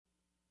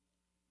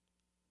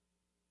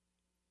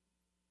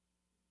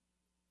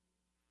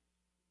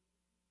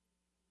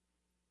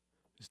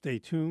Stay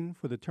tuned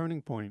for The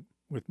Turning Point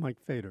with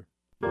Mike Fader.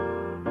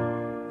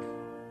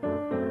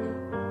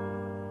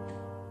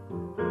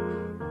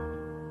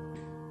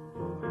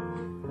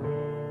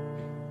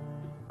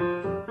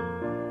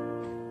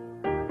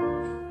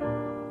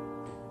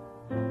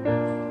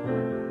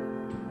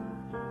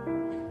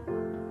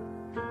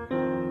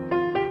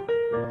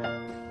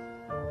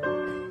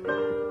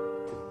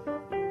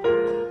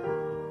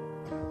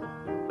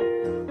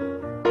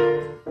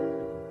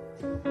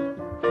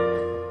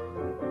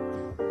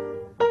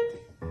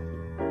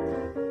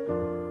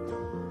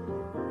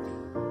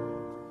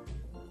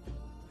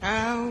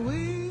 I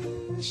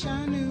wish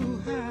I knew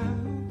how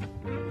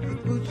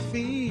it would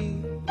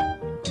feel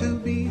to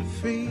be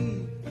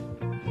free.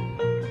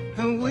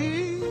 I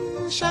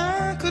wish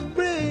I could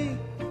break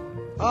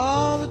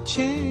all the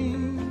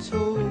chains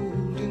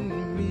holding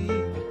me.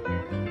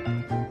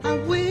 I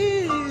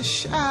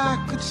wish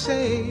I could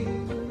say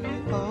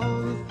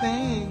all the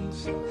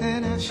things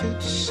that I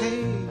should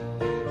say.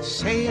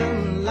 Say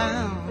them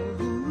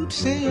loud,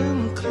 say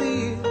them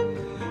clear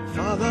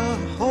for the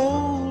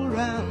whole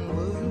round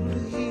world to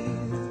hear.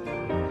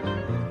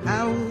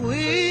 I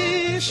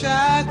wish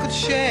I could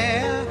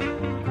share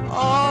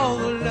all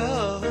the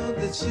love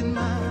that's in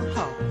my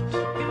heart.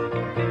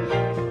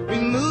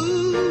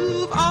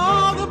 Remove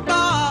all the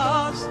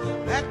bars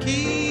that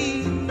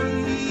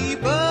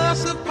keep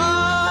us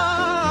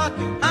apart.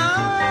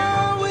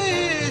 I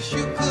wish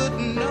you could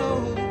know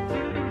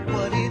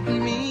what it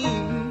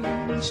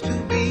means to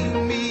be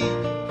me.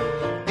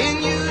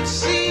 Then you'd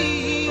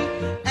see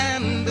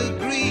and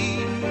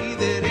agree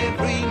that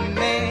every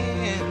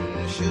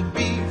man should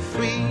be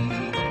free.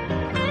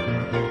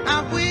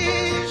 I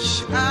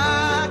wish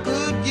I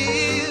could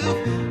give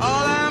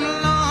all I'm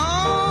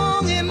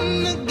longing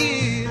to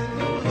give.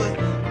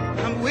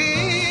 I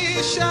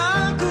wish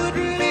I could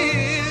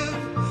live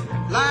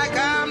like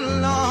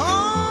I'm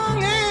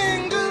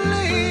longing to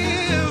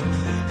live.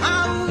 I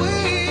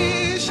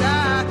wish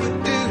I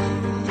could do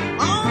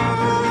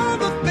all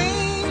the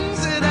things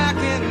that I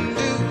can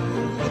do.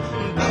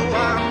 Though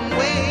I'm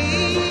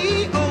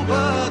way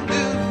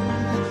overdue,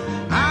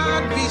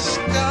 I'd be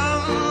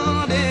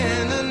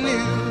starting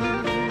anew.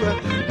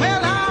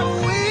 Well, I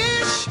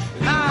wish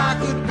I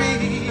could be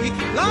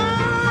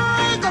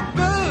like a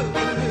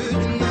bird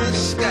in the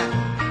sky.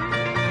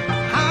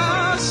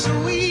 How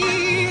sweet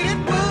it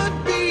would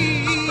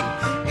be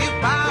if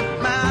by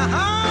my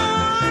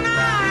heart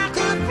I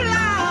could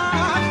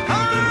fly.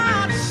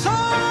 I'd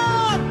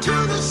soar to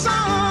the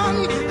sun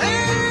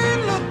and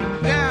look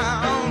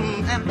down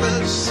at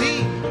the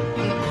sea.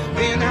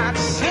 Then I'd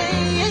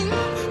sing,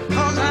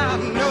 'cause I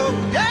know,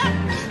 yeah.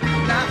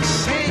 And I'd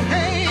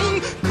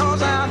sing,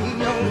 'cause I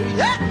know,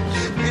 yeah.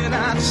 And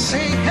I'd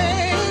sing,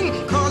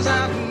 'cause I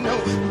know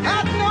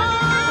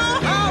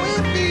how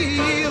it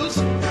feels. I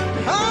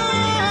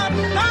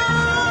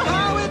know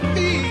how it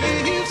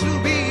feels to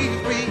be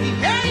free.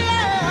 Yeah,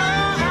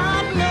 yeah,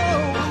 I know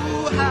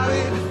how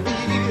it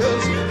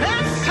feels.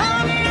 Yes, I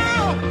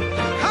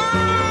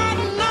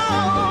know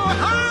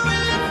how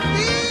it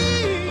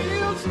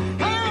feels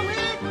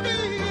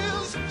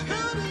to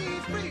be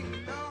free.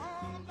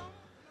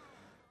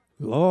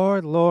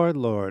 Lord, Lord,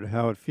 Lord,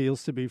 how it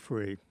feels to be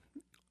free.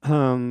 I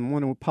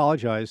want to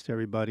apologize to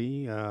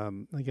everybody.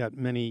 I got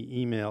many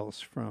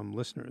emails from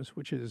listeners,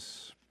 which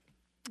is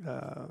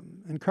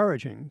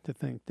encouraging to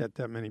think that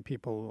that many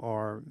people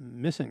are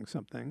missing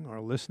something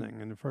or listening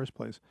in the first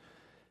place.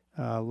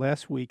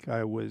 Last week,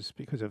 I was,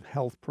 because of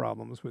health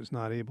problems, was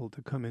not able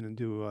to come in and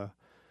do a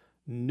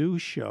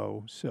news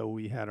show, so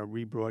we had a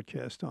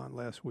rebroadcast on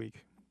last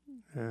week.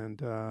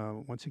 And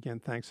once again,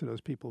 thanks to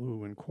those people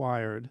who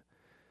inquired.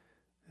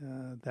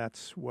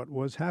 That's what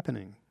was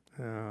happening.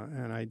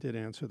 And I did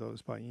answer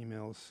those by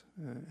emails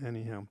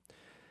anyhow.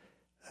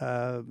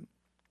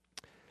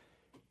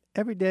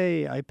 Every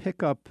day I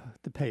pick up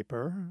the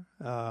paper.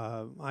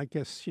 I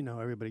guess,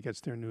 everybody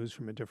gets their news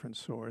from a different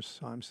source.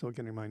 I'm still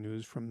getting my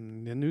news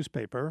from the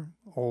newspaper,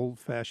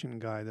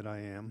 old-fashioned guy that I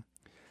am.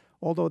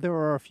 Although there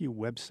are a few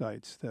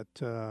websites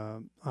that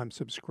I'm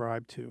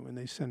subscribed to, and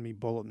they send me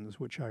bulletins,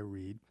 which I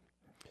read.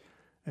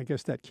 I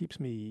guess that keeps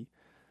me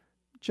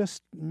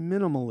just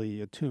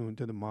minimally attuned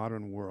to the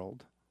modern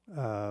world,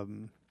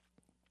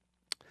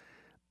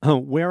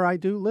 where I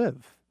do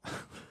live.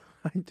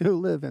 I do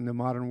live in the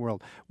modern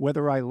world,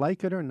 whether I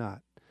like it or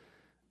not.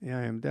 Yeah,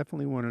 I am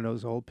definitely one of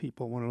those old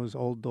people, one of those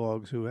old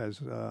dogs who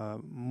has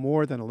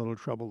more than a little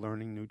trouble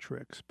learning new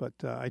tricks. But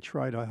I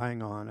try to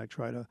hang on. I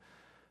try to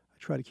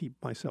keep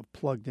myself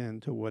plugged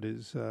into what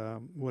is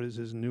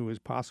as new as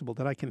possible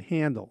that I can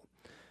handle,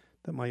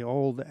 that my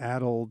old,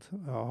 addled,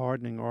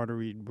 hardening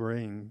arteried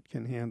brain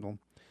can handle.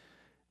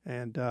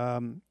 And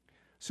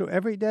so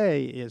every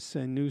day is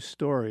a new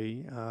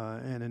story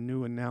and a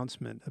new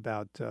announcement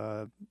about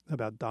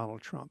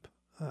Donald Trump.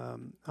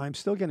 I'm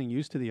still getting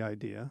used to the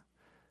idea,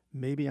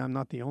 maybe I'm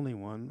not the only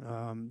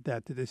one,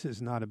 that this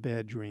is not a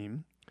bad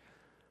dream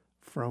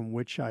from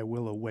which I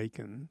will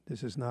awaken.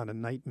 This is not a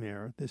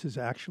nightmare. This is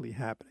actually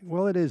happening.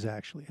 Well, it is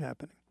actually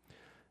happening.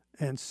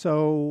 And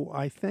so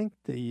I think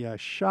the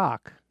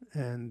shock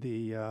and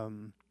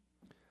the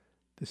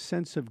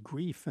sense of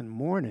grief and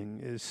mourning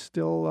is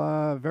still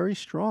very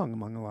strong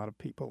among a lot of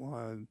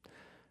people.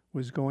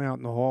 Was going out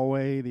in the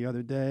hallway the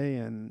other day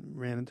and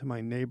ran into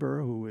my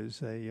neighbor who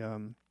is a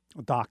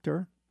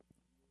doctor.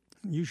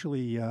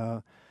 Usually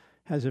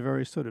has a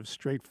very sort of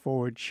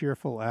straightforward,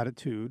 cheerful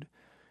attitude.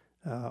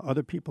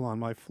 Other people on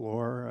my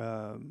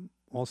floor,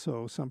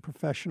 also some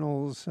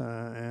professionals,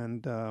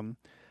 and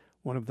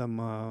one of them,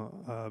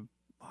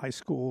 high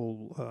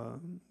school.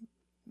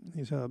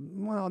 He's a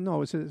well,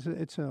 no, it's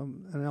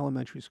an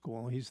elementary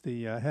school. He's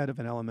the head of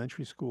an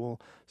elementary school.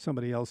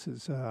 Somebody else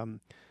is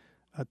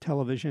a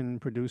television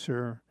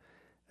producer.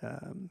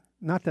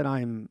 Not that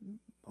I'm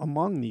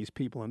among these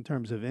people in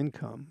terms of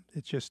income.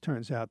 It just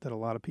turns out that a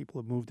lot of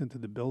people have moved into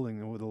the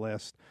building over the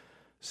last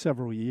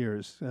several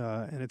years,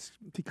 and it's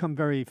become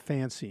very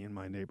fancy in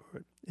my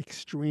neighborhood,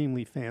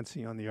 extremely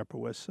fancy on the Upper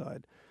West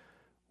Side.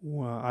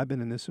 Well, I've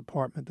been in this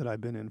apartment that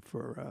I've been in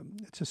for,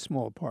 it's a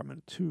small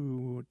apartment,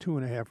 two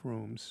and a half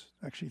rooms,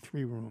 actually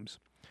 3 rooms,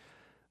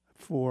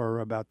 for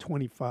about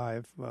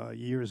 25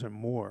 years or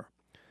more.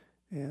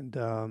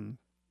 And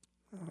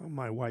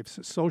my wife's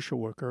a social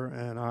worker,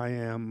 and I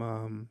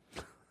am,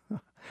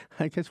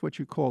 I guess what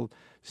you call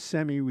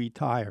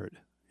semi-retired.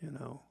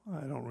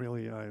 I don't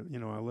really, I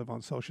live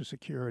on Social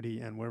Security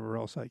and whatever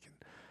else I can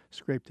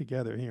scrape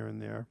together here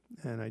and there.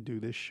 And I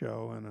do this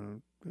show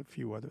and a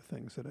few other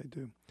things that I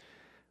do.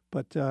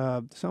 But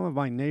some of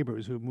my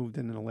neighbors who've moved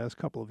in the last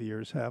couple of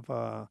years have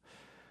a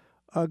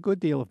good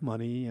deal of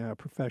money,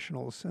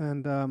 professionals,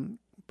 and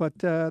but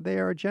they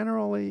are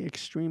generally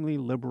extremely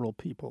liberal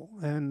people.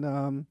 And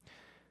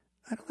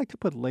I don't like to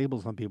put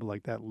labels on people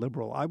like that,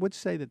 liberal. I would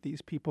say that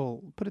these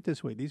people, put it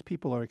this way, these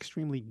people are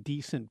extremely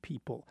decent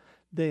people.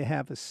 They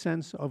have a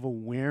sense of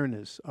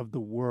awareness of the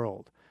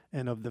world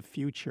and of the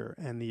future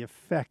and the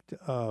effect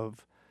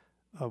of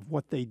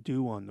what they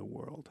do on the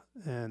world,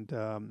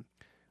 and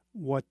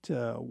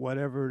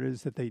whatever it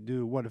is that they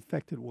do, what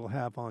effect it will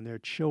have on their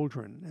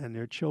children and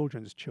their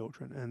children's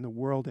children and the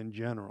world in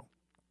general.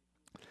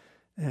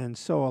 And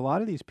so a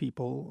lot of these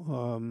people,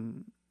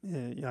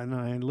 and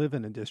I live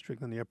in a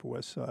district on the Upper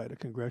West Side, a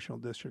congressional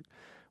district,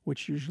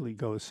 which usually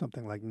goes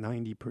something like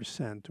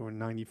 90% or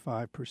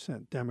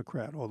 95%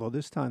 Democrat, although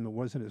this time it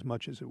wasn't as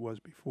much as it was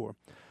before.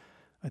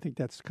 I think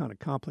that's kind of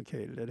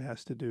complicated. It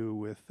has to do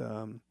with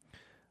a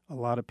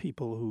lot of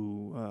people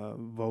who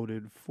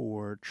voted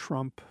for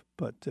Trump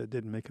but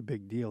didn't make a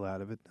big deal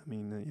out of it. I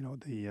mean,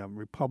 the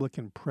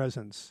Republican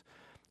presence,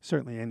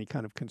 certainly any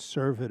kind of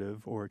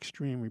conservative or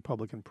extreme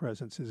Republican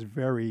presence, is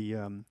very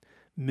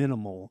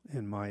minimal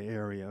in my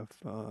area.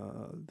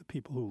 The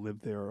people who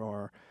live there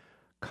are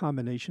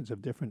combinations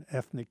of different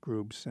ethnic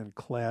groups and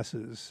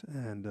classes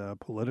and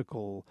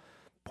political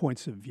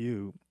points of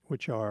view,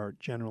 which are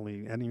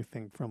generally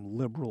anything from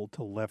liberal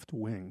to left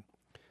wing.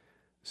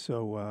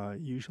 So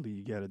usually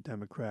you get a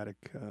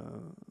Democratic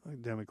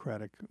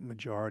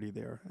majority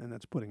there, and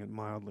that's putting it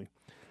mildly.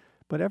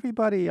 But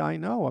everybody I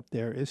know up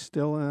there is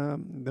still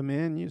the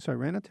man. So I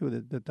ran into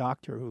the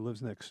doctor who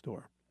lives next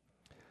door,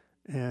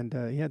 and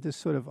he had this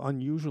sort of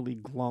unusually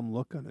glum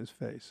look on his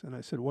face. And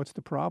I said, "What's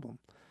the problem?"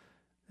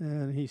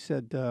 And he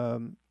said,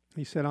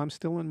 "I'm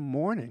still in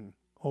mourning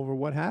over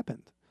what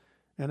happened."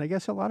 And I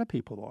guess a lot of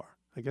people are.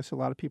 I guess a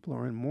lot of people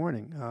are in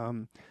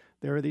mourning.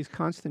 There are these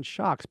constant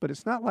shocks, but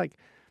it's not like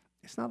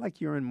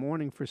you're in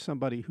mourning for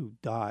somebody who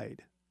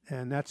died,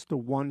 and that's the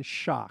one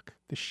shock.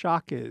 The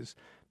shock is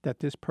that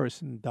this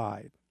person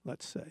died,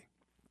 let's say,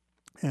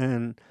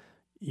 and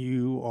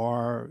you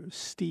are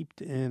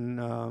steeped in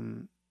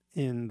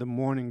the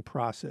mourning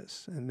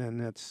process, and then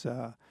that's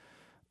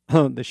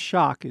the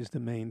shock is the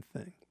main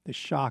thing, the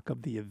shock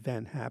of the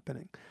event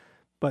happening.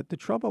 But the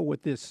trouble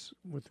with this,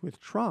 with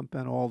Trump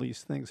and all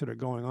these things that are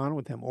going on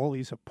with him, all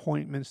these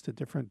appointments to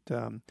different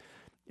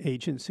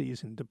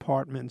agencies and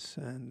departments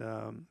and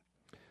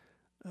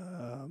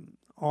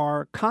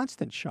are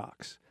constant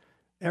shocks.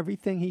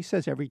 Everything he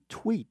says, every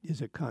tweet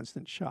is a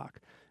constant shock.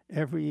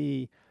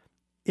 Every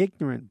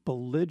ignorant,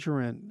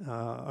 belligerent,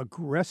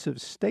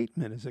 aggressive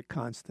statement is a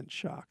constant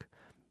shock.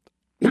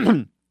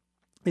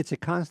 It's a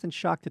constant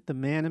shock that the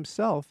man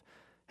himself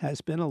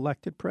has been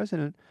elected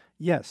president,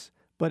 yes,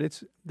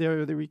 but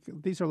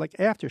these are like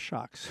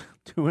aftershocks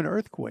to an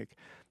earthquake.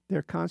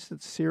 They're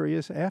constant,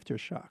 serious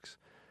aftershocks.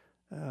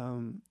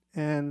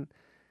 And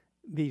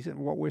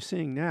what we're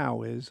seeing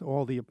now is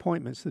all the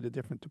appointments to the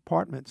different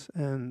departments,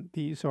 and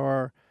these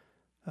are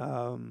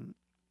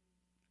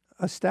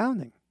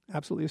astounding,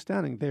 absolutely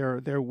astounding.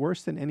 They're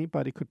worse than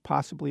anybody could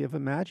possibly have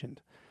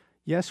imagined.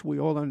 Yes, we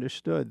all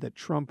understood that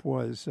Trump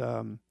was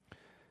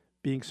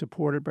being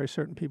supported by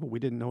certain people. We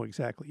didn't know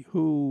exactly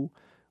who.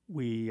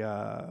 We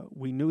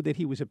knew that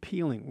he was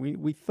appealing.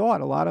 We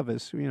thought, a lot of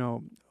us,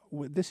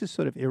 this is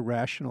sort of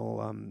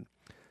irrational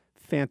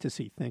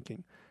fantasy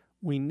thinking.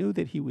 We knew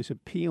that he was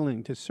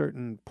appealing to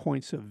certain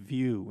points of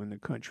view in the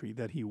country,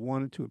 that he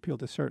wanted to appeal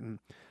to certain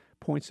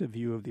points of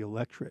view of the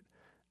electorate,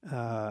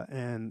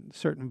 and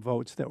certain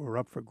votes that were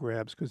up for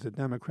grabs because the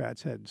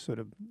Democrats had sort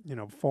of,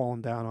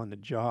 fallen down on the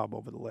job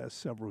over the last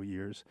several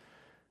years.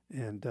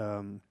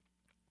 And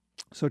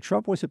so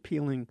Trump was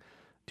appealing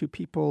to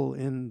people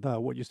in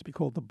what used to be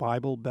called the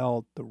Bible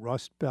Belt, the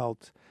Rust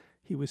Belt.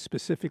 He was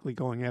specifically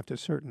going after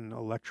certain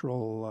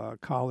electoral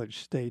college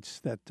states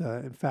that,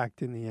 in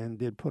fact, in the end,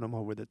 did put him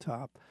over the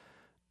top.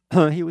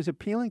 He was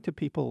appealing to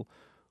people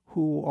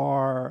who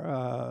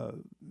are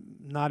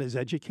not as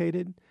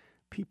educated,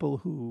 people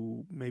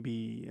who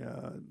maybe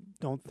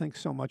don't think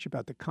so much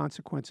about the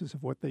consequences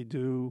of what they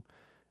do.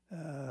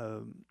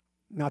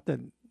 Not that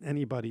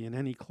anybody in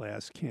any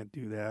class can't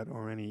do that,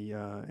 or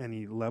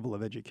any level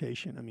of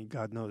education. I mean,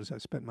 God knows I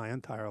spent my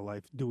entire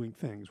life doing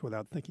things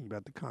without thinking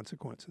about the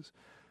consequences.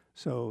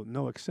 So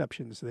no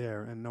exceptions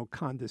there, and no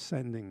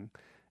condescending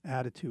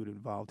attitude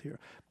involved here.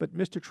 But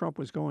Mr. Trump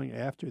was going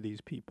after these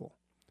people,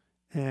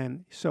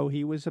 and so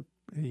he was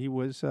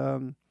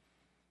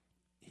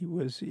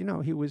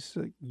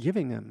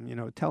giving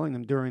them, telling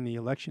them during the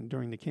election,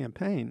 during the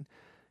campaign,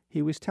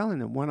 he was telling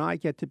them, when I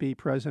get to be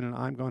president,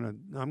 I'm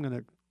going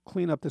to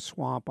clean up the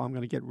swamp. I'm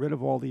going to get rid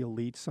of all the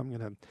elites. I'm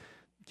going to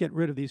get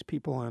rid of these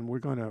people, and we're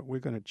going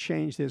to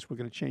change this. We're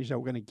going to change that.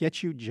 We're going to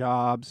get you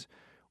jobs.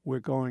 We're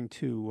going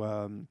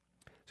to.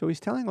 So he's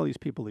telling all these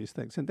people these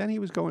things, and then he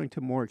was going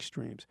to more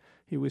extremes.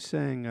 He was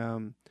saying,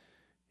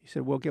 he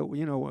said, "Well,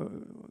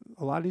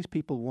 a lot of these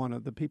people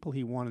the people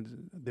he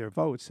wanted their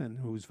votes, and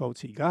whose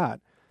votes he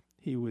got.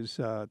 He was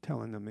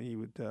telling them he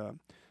would,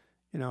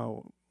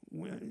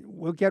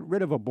 we'll get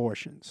rid of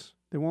abortions.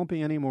 There won't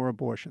be any more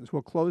abortions.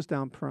 We'll close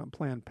down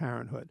Planned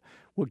Parenthood.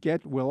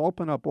 We'll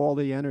open up all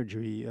the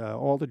energy,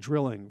 all the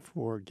drilling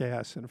for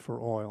gas and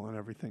for oil and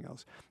everything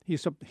else."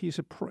 He's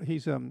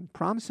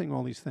promising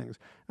all these things,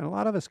 and a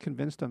lot of us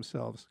convinced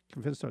ourselves,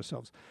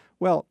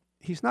 well,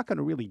 he's not going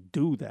to really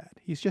do that.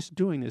 He's just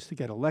doing this to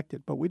get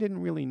elected. But we didn't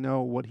really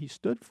know what he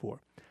stood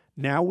for.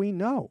 Now we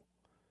know.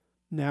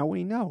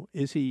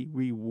 Is he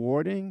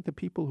rewarding the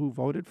people who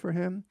voted for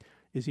him?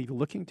 Is he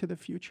looking to the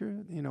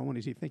future? When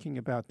is he thinking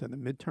about the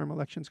midterm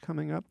elections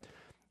coming up?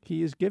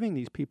 He is giving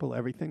these people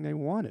everything they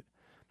wanted.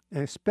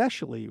 And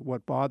especially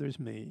what bothers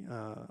me,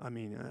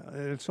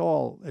 it's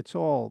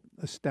all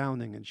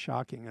astounding and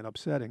shocking and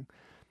upsetting.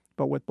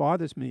 But what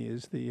bothers me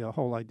is the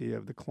whole idea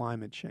of the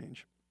climate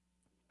change.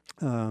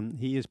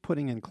 He is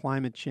putting in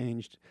climate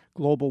change,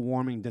 global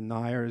warming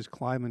deniers,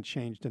 climate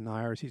change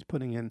deniers. He's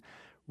putting in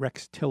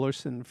Rex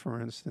Tillerson,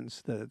 for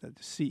instance, the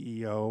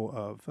CEO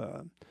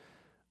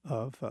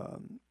of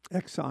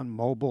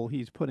ExxonMobil.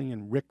 He's putting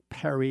in Rick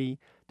Perry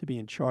to be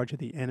in charge of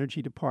the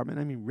energy department.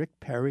 I mean, Rick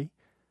Perry.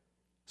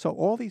 So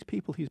all these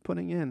people he's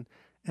putting in,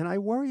 and I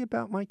worry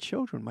about my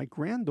children. My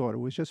granddaughter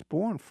was just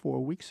born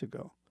 4 weeks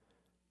ago.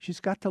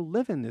 She's got to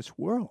live in this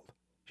world.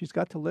 She's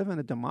got to live in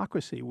a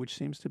democracy which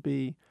seems to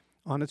be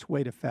on its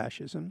way to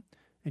fascism,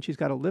 and she's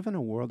got to live in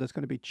a world that's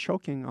going to be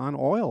choking on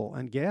oil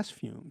and gas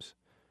fumes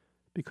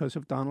because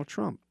of Donald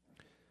Trump.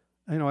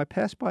 I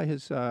passed by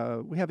his.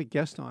 We have a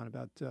guest on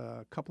in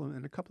a couple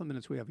of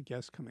minutes. We have a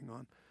guest coming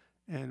on,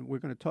 and we're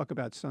going to talk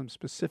about some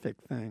specific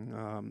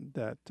thing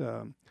that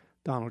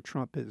Donald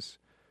Trump is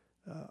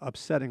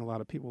upsetting a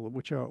lot of people,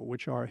 which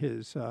are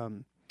his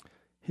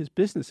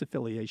business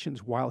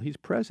affiliations while he's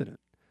president,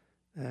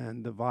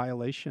 and the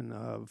violation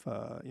of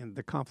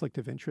the conflict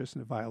of interest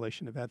and the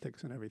violation of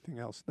ethics and everything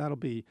else. That'll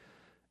be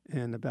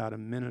in about a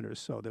minute or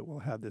so that we'll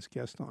have this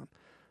guest on.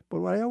 But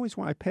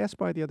what I passed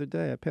by the other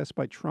day, I passed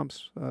by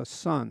Trump's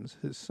sons.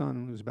 His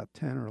son, who's about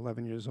 10 or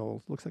 11 years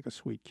old, looks like a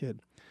sweet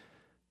kid.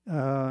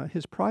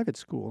 His private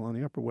school on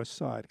the Upper West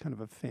Side, kind of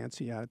a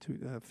fancy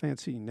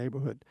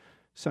neighborhood,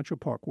 Central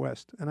Park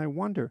West. And I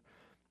wonder,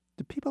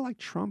 do people like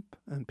Trump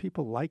and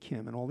people like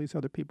him and all these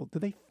other people, do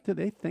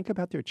they think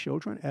about their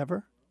children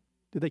ever?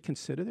 Do they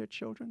consider their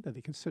children? Do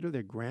they consider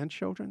their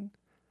grandchildren?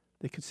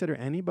 Do they consider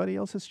anybody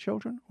else's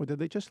children? Or do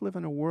they just live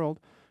in a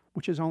world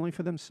which is only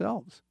for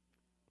themselves,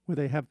 where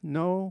they have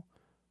no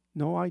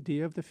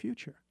idea of the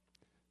future?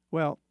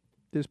 Well,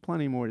 there's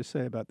plenty more to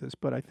say about this,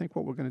 but I think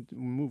what we're going to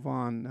move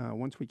on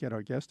once we get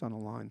our guest on the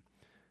line,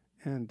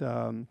 and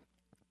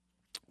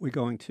we're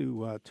going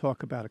to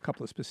talk about a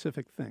couple of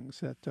specific things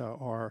that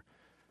are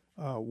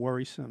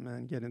worrisome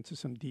and get into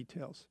some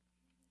details.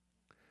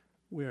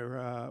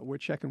 We're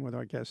checking with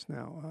our guest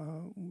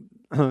now.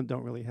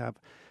 Don't really have.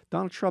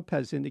 Donald Trump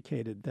has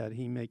indicated that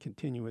he may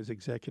continue as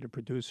executive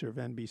producer of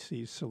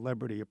NBC's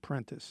Celebrity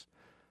Apprentice,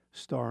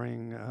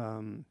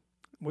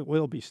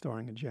 will be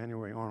starring in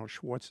January Arnold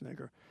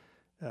Schwarzenegger.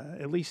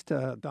 At least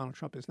Donald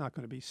Trump is not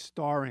going to be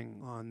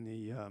starring on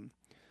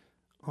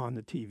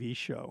the TV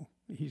show.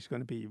 He's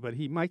going to be, but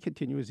he might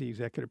continue as the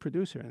executive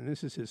producer, and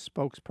this is his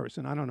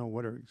spokesperson. I don't know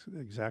what her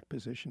exact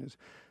position is.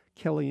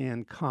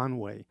 Kellyanne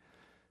Conway.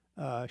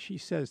 She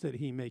says that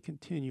he may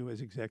continue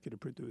as executive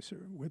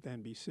producer with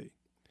NBC.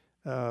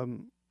 We're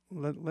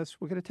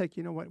going to take,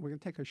 we're going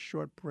to take a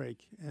short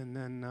break and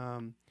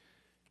then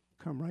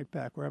come right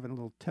back. We're having a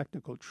little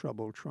technical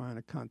trouble trying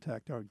to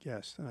contact our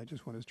guest, and I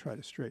just want to try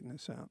to straighten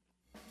this out.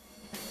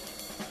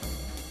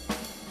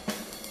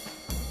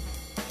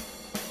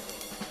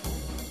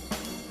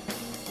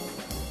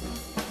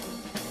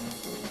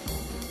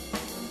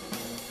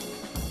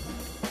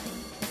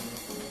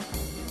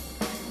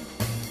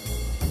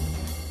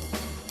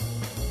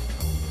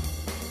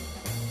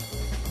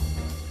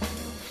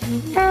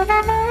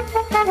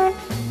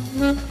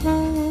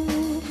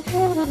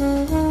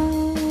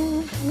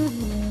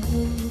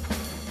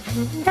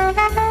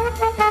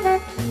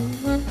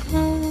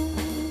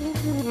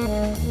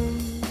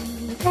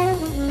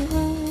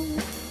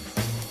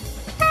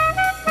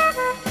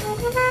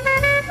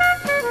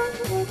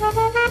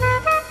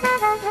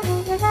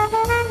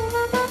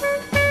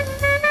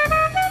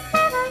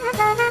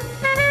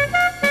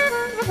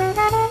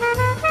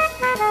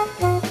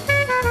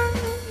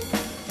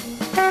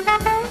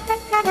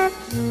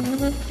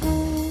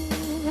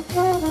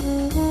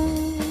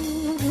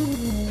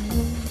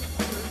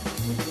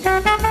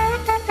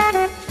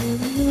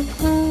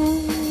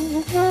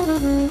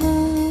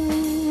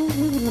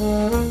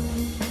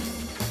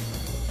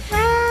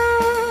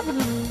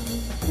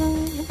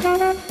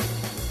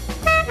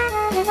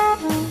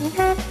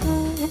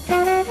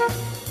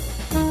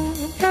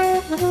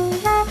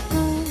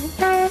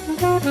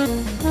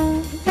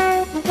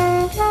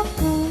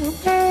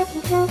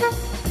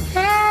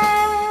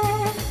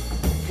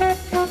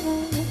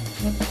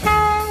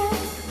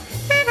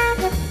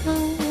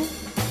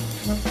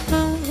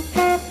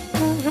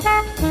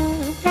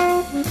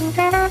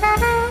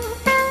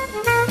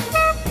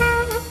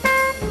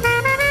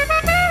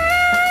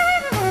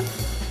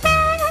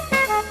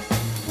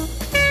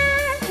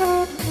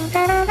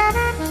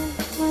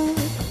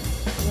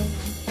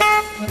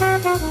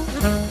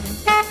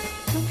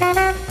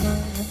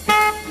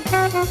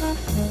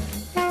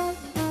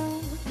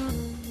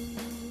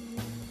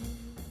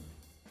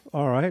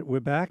 All right, we're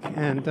back,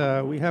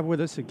 and we have with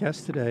us a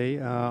guest today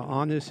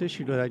on this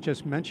issue that I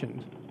just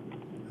mentioned.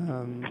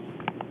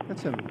 Got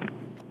some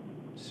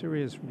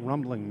serious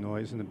rumbling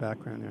noise in the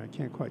background there. I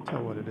can't quite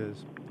tell what it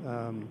is.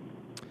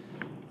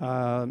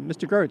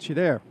 Mr. Gertz, you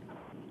there?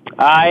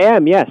 I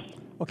am, yes.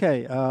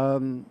 Okay,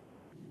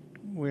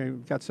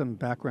 we've got some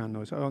background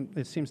noise. Oh,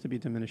 it seems to be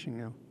diminishing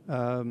now.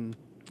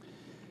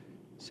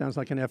 Sounds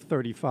like an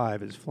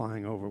F-35 is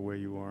flying over where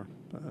you are.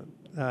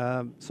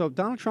 So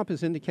Donald Trump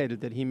has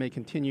indicated that he may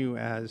continue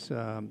as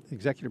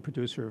executive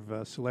producer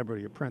of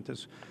Celebrity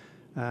Apprentice.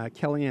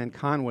 Kellyanne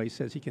Conway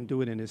says he can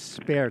do it in his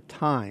spare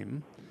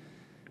time,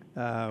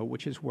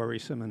 which is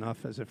worrisome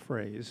enough as a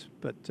phrase.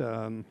 But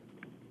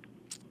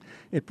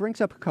it brings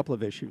up a couple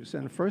of issues.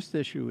 And the first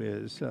issue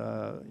is,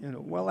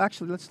 well,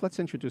 actually, let's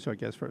introduce our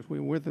guest first.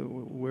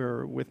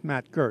 We're with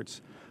Matt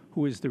Gertz,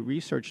 who is the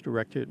research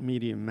director at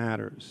Media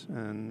Matters.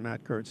 And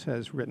Matt Gertz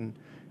has written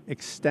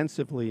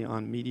extensively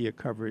on media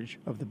coverage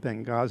of the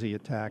Benghazi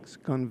attacks,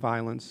 gun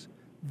violence,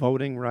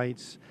 voting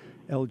rights,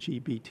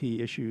 LGBT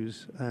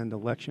issues, and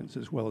elections,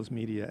 as well as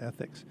media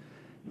ethics.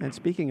 And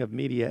speaking of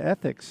media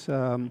ethics,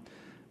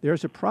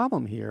 there's a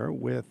problem here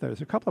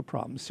there's a couple of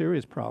problems,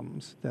 serious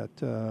problems, that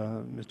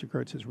Mr.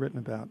 Gertz has written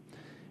about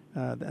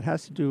that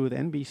has to do with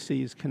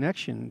NBC's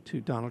connection to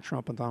Donald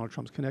Trump and Donald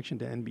Trump's connection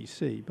to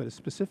NBC, but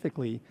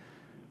specifically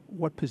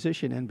what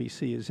position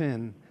NBC is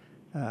in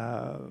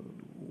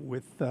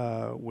with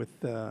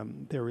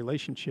their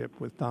relationship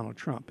with Donald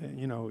Trump. And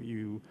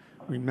you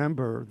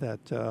remember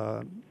that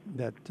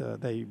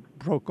they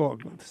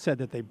said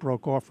that they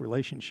broke off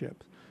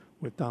relationships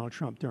with Donald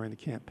Trump during the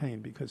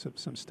campaign because of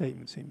some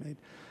statements he made.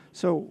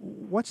 So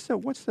what's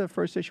the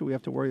first issue we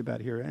have to worry about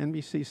here?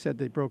 NBC said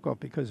they broke off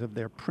because of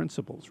their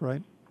principles,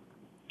 right?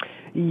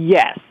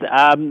 Yes.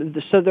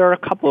 So there are a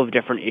couple of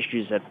different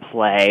issues at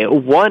play.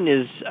 One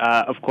is,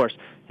 of course,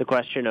 the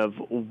question of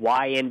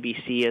why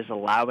NBC is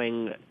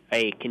allowing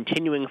a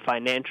continuing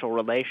financial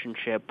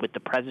relationship with the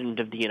President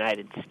of the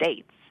United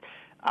States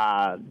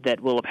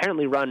that will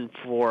apparently run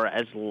for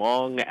as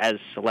long as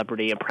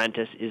Celebrity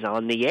Apprentice is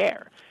on the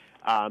air.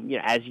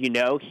 As you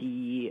know,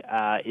 he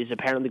is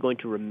apparently going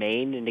to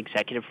remain an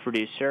executive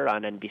producer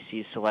on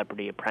NBC's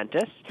Celebrity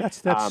Apprentice.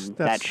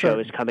 That show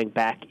is coming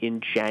back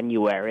in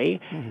January,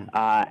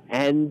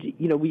 and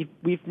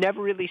we've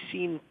never really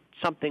seen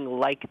something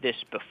like this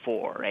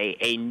before.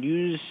 A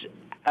news,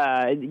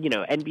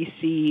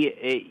 NBC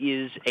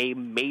is a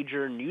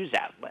major news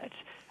outlet.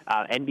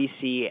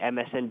 NBC,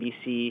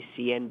 MSNBC,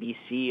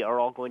 CNBC are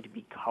all going to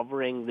be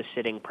covering the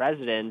sitting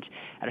president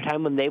at a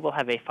time when they will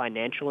have a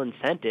financial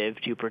incentive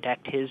to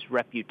protect his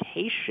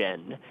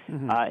reputation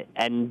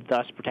and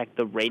thus protect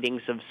the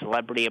ratings of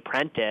Celebrity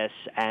Apprentice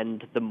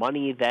and the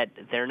money that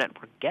their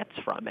network gets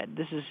from it.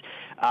 This is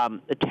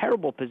a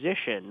terrible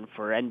position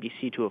for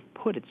NBC to have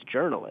put its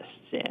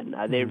journalists in.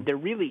 There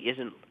really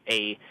isn't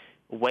a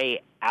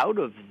way out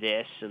of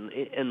this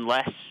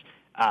unless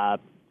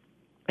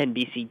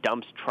NBC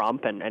dumps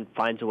Trump and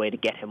finds a way to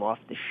get him off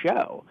the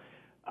show.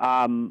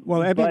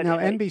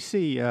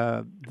 NBC,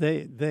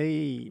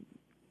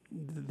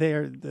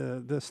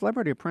 the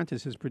Celebrity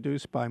Apprentice is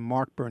produced by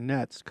Mark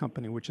Burnett's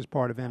company, which is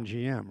part of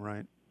MGM,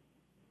 right?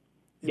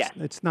 Yes.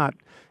 It's not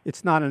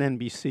an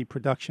NBC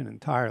production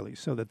entirely,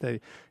 so that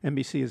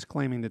NBC is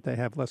claiming that they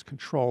have less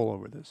control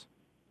over this.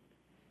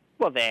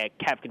 Well, they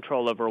have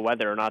control over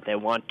whether or not they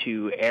want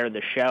to air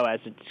the show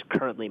as it's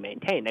currently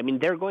maintained. I mean,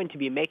 they're going to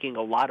be making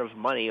a lot of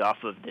money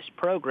off of this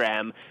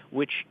program,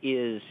 which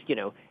is,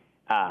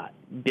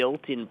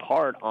 built in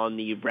part on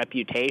the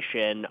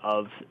reputation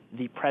of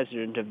the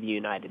President of the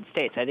United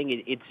States. I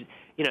think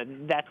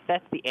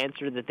that's the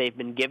answer that they've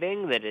been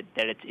giving, that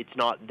it's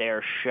not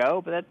their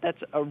show, but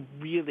that's a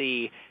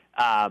really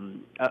a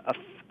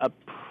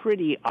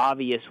pretty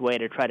obvious way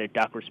to try to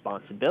duck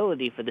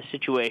responsibility for the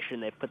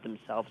situation they've put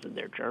themselves and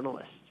their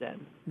journalists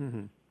in.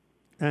 Mm-hmm.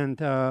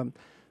 And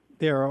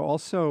there are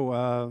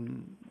also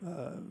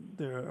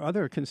there are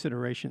other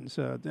considerations.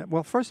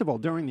 Well, first of all,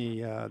 during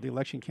the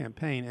election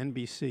campaign,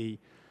 NBC,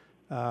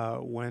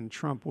 when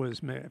Trump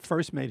was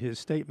first made his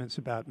statements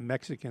about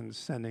Mexicans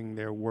sending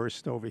their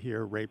worst over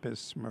here,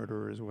 rapists,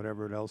 murderers,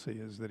 whatever else he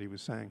is that he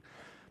was saying,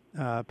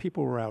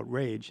 people were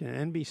outraged,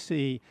 and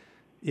NBC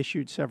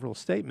issued several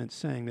statements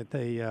saying that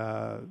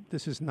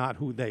this is not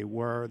who they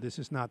were, this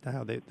is not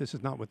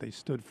what they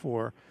stood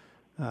for,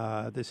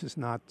 this is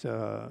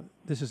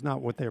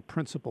not what their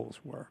principles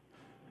were.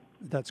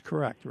 That's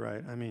correct,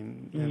 right? I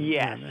mean,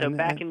 so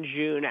back in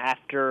June,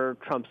 after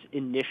Trump's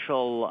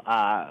initial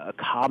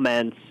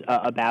comments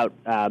about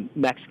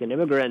Mexican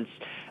immigrants,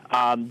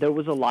 there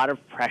was a lot of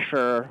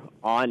pressure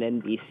on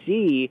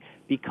NBC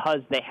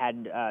because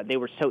they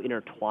were so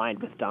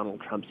intertwined with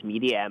Donald Trump's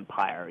media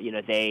empire.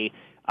 They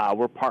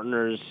were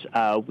partners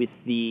with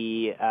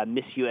the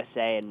Miss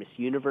USA and Miss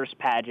Universe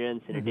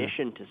pageants in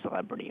addition to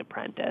Celebrity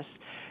Apprentice.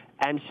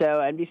 And so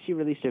NBC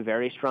released a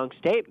very strong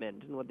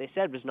statement. And what they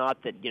said was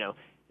not that,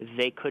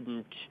 they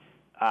couldn't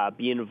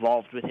be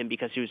involved with him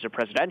because he was a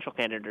presidential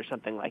candidate or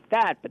something like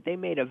that, but they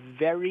made a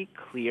very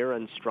clear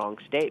and strong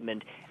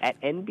statement. At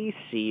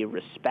NBC,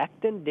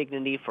 respect and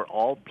dignity for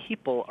all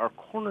people are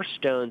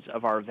cornerstones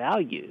of our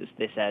values,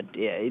 they said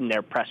in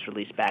their press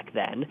release back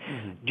then.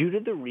 Due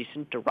to the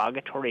recent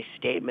derogatory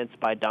statements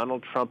by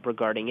Donald Trump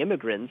regarding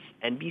immigrants,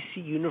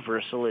 NBC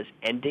Universal is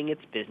ending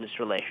its business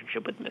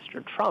relationship with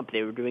Mr. Trump.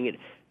 They were doing it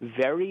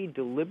very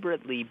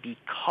deliberately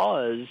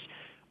because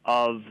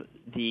of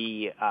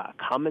the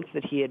comments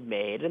that he had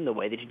made and the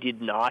way that he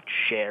did not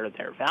share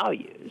their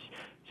values.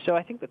 So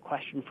I think the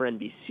question for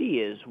NBC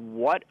is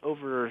what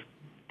over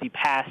the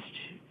past,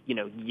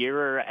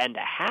 year and a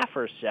half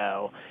or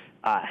so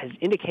has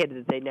indicated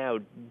that they now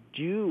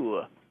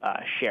do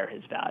share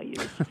his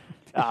values.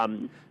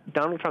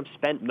 Donald Trump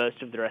spent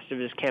most of the rest of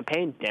his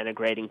campaign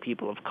denigrating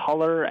people of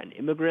color and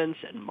immigrants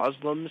and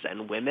Muslims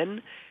and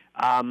women.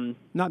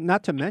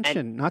 Not to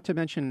mention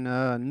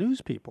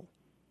news people.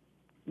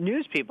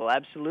 News people,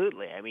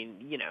 absolutely. I mean,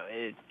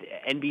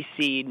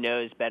 NBC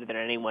knows better than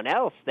anyone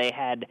else. They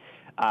had,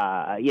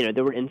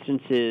 there were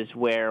instances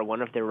where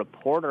one of their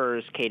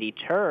reporters, Katie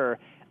Tur,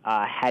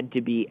 had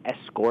to be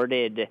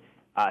escorted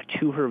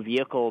to her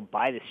vehicle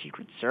by the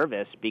Secret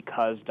Service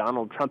because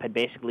Donald Trump had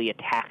basically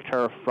attacked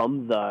her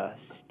from the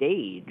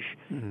stage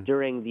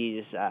during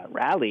these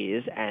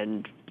rallies,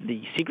 and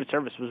the Secret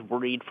Service was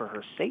worried for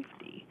her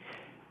safety.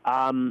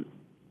 NBC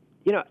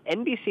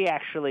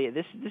actually,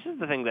 this is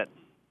the thing that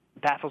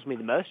baffles me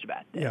the most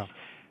about this. Yeah.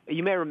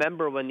 You may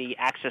remember when the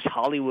Access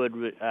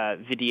Hollywood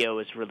video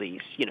was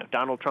released.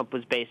 Donald Trump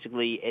was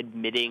basically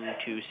admitting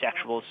to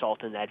sexual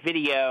assault in that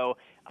video,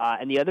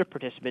 and the other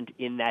participant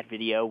in that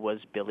video was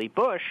Billy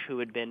Bush, who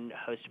had been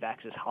host of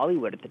Access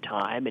Hollywood at the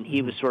time, and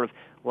he was sort of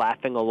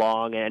laughing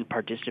along and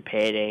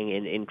participating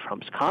in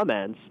Trump's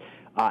comments.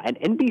 And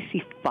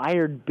NBC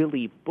fired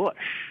Billy Bush.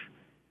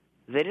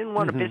 They didn't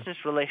want a business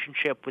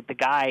relationship with the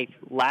guy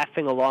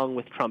laughing along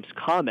with Trump's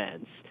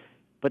comments,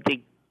 but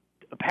they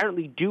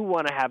apparently do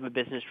want to have a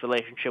business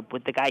relationship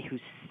with the guy who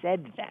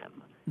said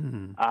them,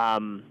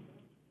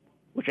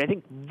 which I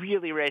think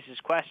really raises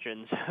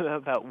questions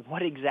about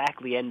what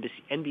exactly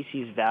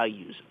NBC's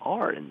values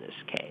are in this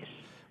case.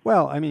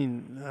 Well, I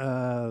mean,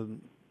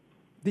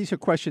 these are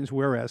questions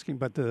we're asking,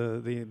 but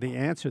the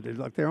answer,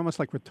 they're almost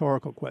like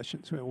rhetorical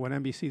questions. What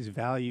NBC's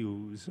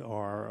values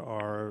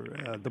are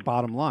the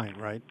bottom line,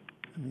 right?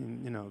 I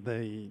mean,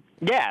 they...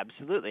 Yeah,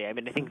 absolutely. I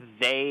mean, I think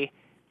they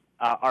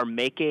are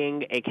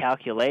making a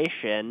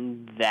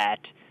calculation that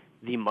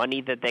the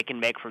money that they can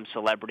make from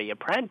Celebrity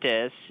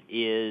Apprentice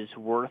is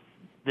worth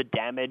the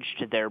damage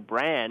to their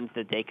brand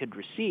that they could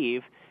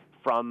receive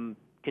from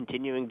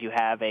continuing to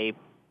have a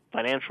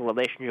financial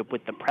relationship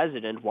with the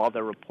president while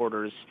their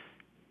reporters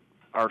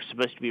are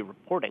supposed to be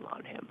reporting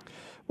on him.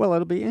 Well,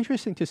 it'll be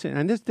interesting to see,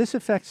 and this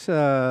affects.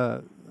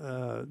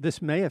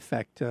 This may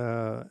affect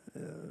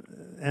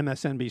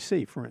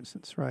MSNBC, for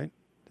instance, right?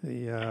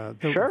 The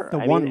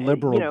one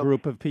liberal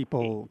group of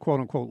people, quote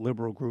unquote,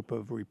 liberal group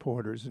of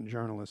reporters and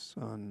journalists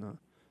on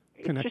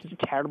Connected. It's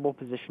just a terrible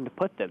position to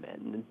put them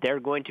in. They're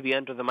going to be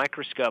under the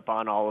microscope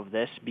on all of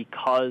this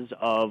because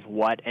of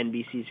what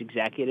NBC's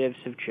executives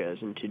have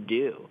chosen to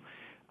do.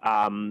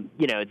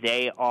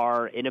 They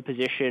are in a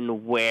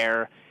position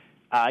where,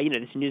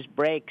 this news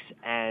breaks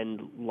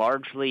and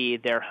largely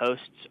their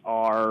hosts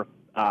are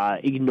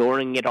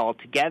ignoring it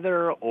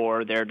altogether,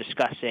 or they're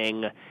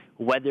discussing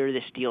whether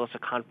this deal is a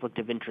conflict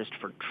of interest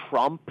for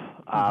Trump,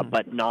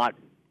 but not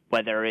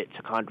whether it's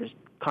a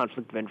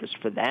conflict of interest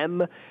for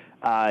them.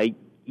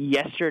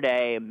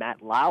 Yesterday,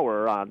 Matt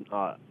Lauer,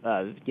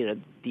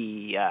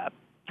 the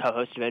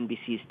co-host of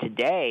NBC's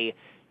Today,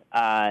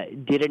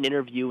 did an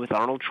interview with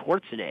Arnold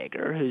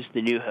Schwarzenegger, who's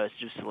the new host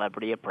of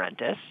Celebrity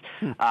Apprentice,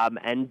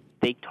 and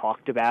they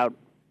talked about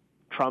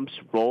Trump's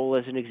role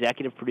as an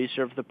executive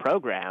producer of the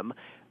program.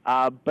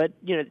 But,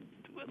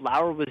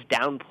 Lauer was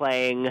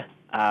downplaying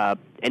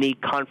any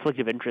conflict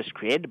of interest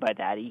created by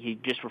that. He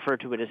just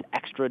referred to it as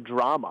extra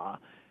drama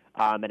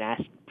and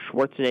asked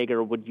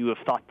Schwarzenegger, would you have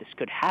thought this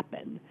could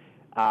happen?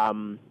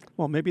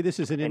 Well, maybe this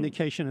is an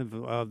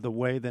indication of the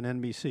way that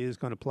NBC is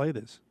going to play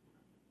this.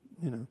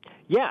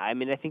 Yeah, I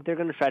think they're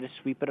going to try to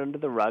sweep it under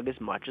the rug as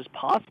much as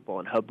possible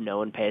and hope no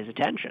one pays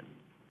attention.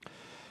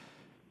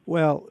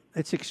 Well,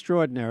 it's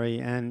extraordinary,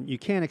 and you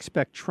can't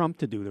expect Trump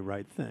to do the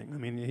right thing.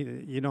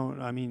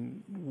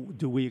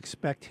 Do we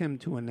expect him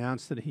to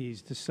announce that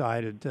he's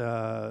decided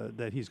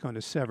that he's going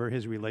to sever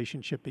his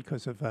relationship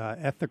because of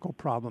ethical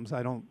problems?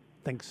 I don't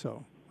think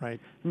so,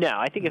 right? No,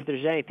 I think if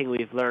there's anything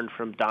we've learned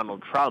from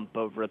Donald Trump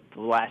over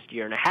the last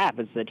year and a half,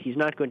 it's that he's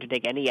not going to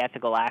take any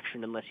ethical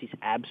action unless he's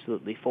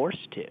absolutely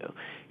forced to.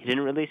 He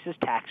didn't release his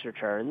tax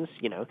returns.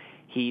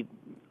 He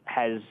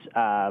has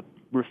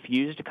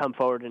refused to come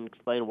forward and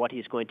explain what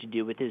he's going to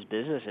do with his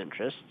business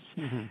interests.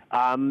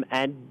 And,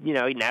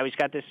 now he's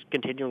got this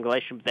continuing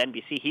relationship with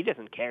NBC. He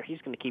doesn't care. He's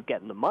going to keep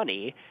getting the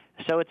money.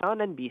 So it's on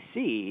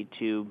NBC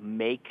to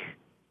make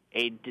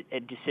a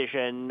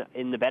decision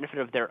in the benefit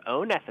of their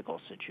own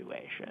ethical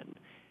situation.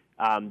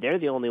 They're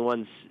the only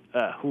ones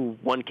who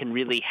one can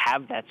really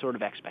have that sort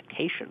of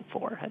expectation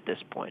for at this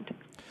point.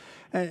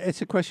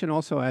 It's a question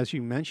also, as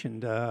you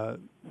mentioned,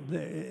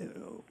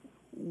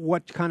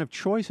 what kind of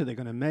choice are they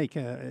going to make?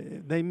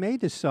 They may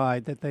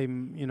decide that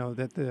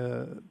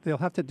they'll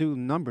have to do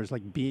numbers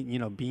like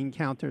bean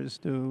counters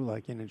do,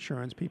 like in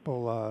insurance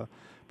people,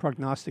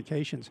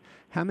 prognostications.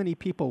 How many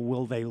people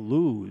will they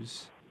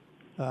lose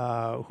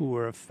who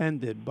are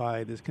offended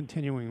by this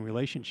continuing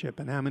relationship,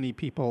 and how many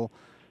people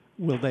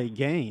will they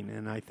gain?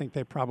 And I think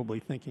they're probably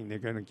thinking they're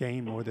going to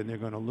gain more than they're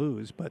going to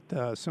lose, but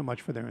so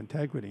much for their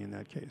integrity in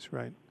that case,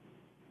 right?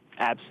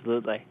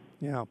 Absolutely.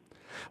 Yeah.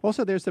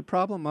 Also, there's the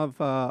problem of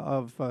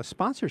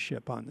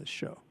sponsorship on this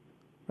show,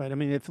 right?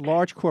 If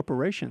large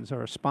corporations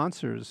are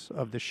sponsors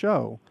of the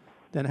show,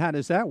 then how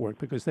does that work?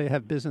 Because they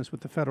have business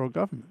with the federal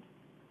government.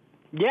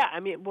 Yeah,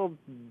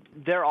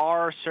 there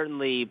are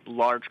certainly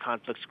large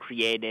conflicts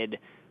created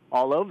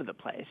all over the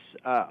place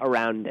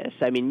around this.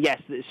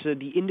 Yes, so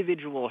the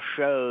individual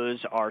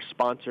shows are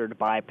sponsored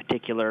by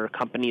particular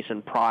companies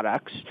and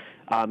products.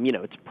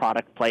 It's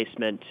product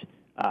placement,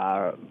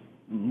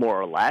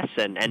 more or less,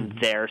 and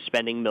they're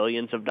spending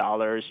millions of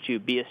dollars to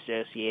be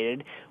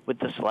associated with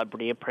the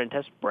Celebrity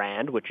Apprentice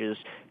brand, which is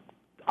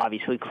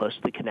obviously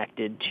closely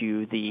connected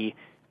to the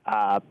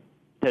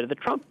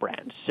Trump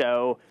brand.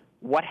 So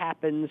what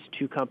happens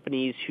to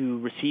companies who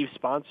receive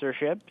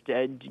sponsorship?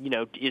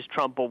 Is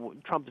Trump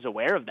is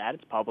aware of that?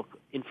 It's public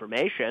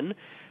information.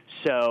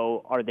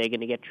 So are they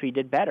going to get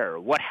treated better?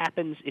 What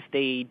happens if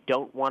they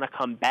don't want to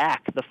come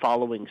back the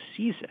following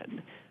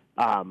season?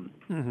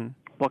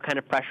 What kind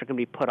of pressure can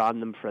be put on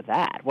them for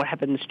that? What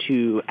happens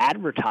to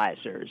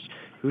advertisers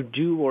who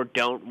do or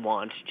don't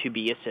want to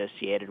be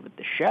associated with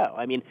the show?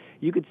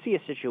 You could see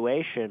a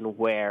situation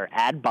where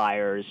ad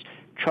buyers,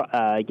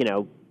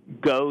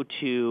 go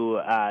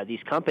to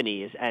these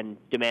companies and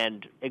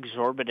demand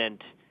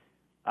exorbitant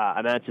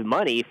amounts of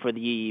money for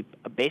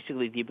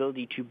basically the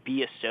ability to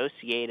be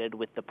associated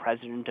with the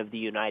President of the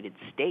United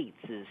States'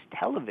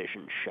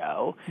 television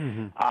show.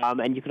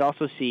 And you could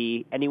also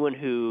see anyone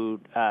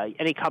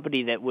any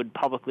company that would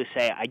publicly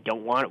say,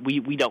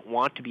 we don't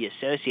want to be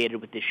associated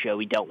with this show,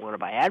 we don't want to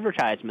buy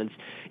advertisements.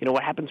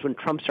 What happens when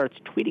Trump starts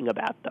tweeting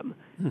about them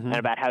and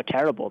about how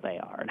terrible they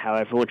are and how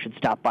everyone should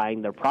stop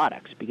buying their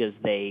products because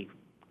they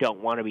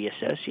don't want to be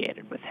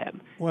associated with him.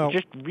 Well,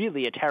 it's just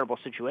really a terrible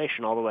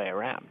situation all the way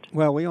around.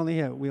 Well, we only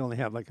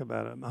have like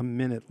about a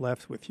minute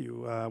left with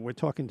you. We're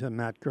talking to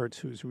Matt Gertz,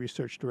 who's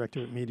research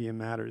director at Media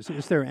Matters.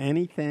 Is there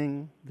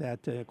anything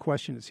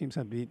question it seems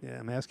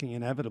I'm asking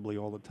inevitably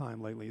all the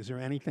time lately, is there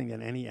anything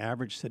that any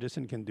average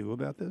citizen can do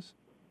about this?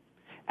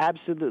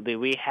 Absolutely.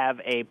 We have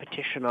a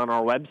petition on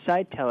our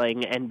website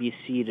telling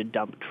NBC to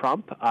dump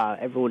Trump.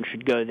 Everyone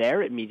should go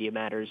there at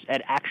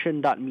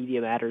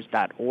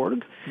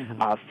action.mediamatters.org.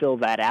 Fill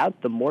that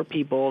out. The more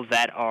people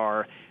that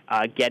are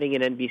getting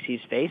in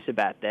NBC's face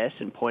about this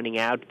and pointing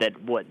out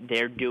that what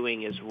they're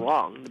doing is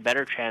wrong, the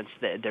better chance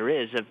that there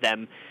is of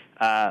them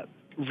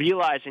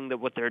realizing that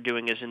what they're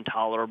doing is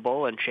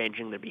intolerable and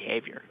changing their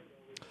behavior.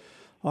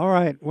 All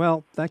right.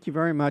 Well, thank you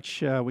very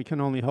much. We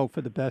can only hope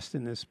for the best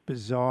in this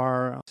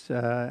bizarre,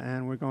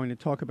 and we're going to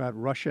talk about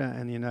Russia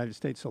and the United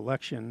States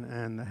election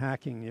and the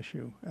hacking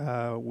issue.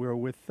 We're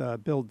with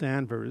Bill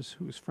Danvers,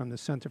 who's from the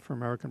Center for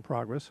American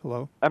Progress.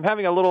 Hello. I'm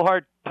having a little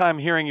hard time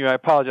hearing you. I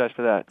apologize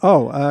for that.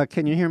 Oh,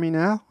 can you hear me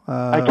now?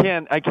 I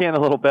can a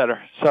little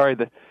better. Sorry,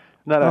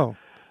 not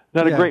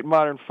a great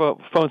modern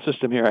phone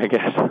system here, I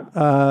guess.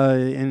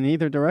 In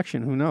either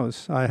direction, who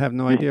knows? I have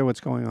no idea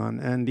what's going on.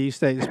 And these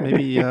days,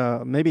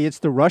 maybe it's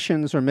the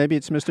Russians or maybe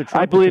it's Mr. Trump.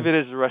 I believe it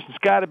is the Russians. It's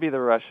got to be the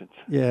Russians.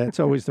 Yeah, it's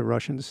always the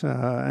Russians.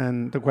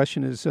 And the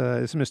question is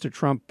Mr.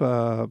 Trump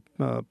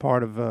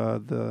part of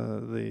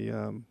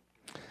the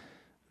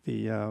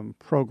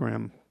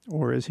program,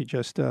 or is he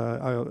just,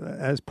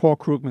 as Paul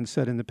Krugman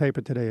said in the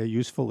paper today, a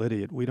useful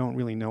idiot? We don't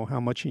really know how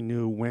much he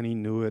knew, when he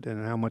knew it,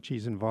 and how much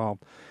he's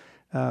involved.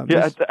 I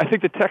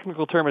think the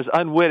technical term is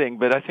unwitting,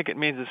 but I think it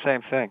means the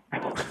same thing.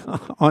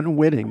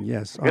 Unwitting,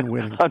 yes,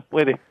 unwitting.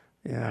 Unwitting.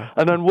 Yeah.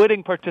 An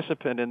unwitting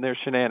participant in their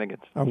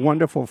shenanigans. A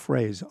wonderful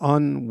phrase,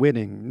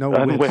 unwitting, no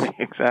unwitting, wits.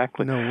 Unwitting,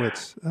 exactly. No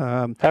wits.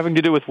 Having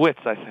to do with wits,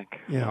 I think.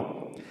 Yeah.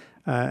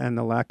 And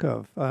the lack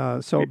of.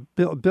 So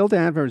Bill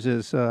Danvers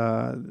is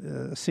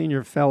a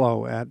senior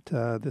fellow at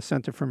the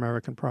Center for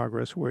American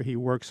Progress, where he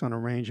works on a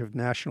range of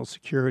national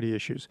security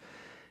issues.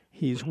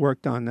 He's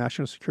worked on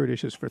national security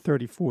issues for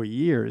 34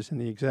 years in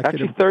the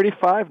executive. Actually,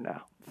 35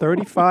 now.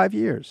 35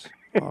 years.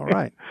 All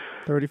right.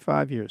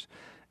 35 years.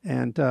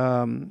 And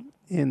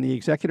in the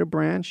executive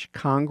branch,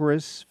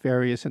 Congress,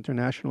 various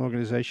international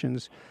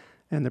organizations,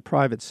 and the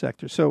private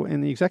sector. So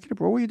in the executive,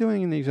 what were you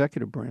doing in the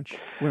executive branch?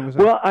 When was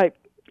that? Well,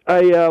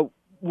 I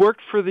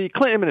worked for the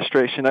Clinton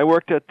administration. I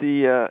worked at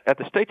the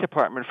State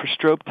Department for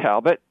Strobe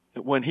Talbott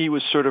when he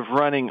was sort of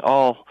running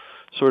all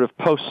sort of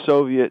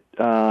post-Soviet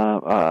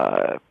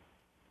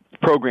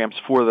programs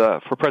for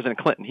President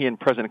Clinton. He and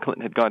President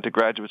Clinton had gone to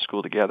graduate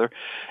school together.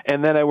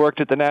 And then I worked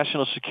at the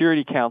National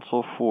Security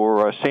Council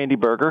for Sandy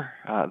Berger,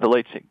 the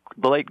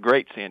late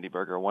great Sandy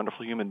Berger, a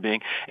wonderful human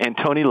being, and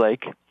Tony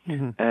Lake.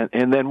 Mm-hmm.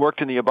 And then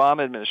worked in the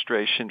Obama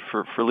administration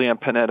for Leon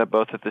Panetta,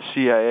 both at the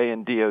CIA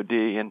and DOD,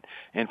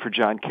 and for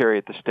John Kerry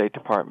at the State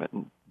Department,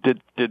 and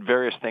did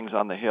various things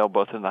on the Hill,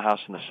 both in the House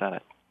and the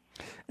Senate.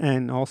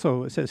 And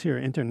also, it says here,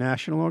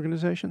 international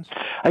organizations?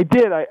 I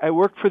did. I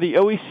worked for the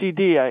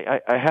OECD.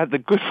 I had the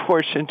good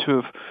fortune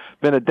to have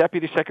been a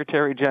Deputy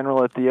Secretary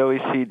General at the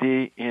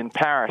OECD in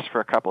Paris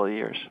for a couple of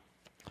years.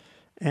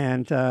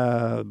 And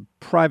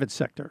private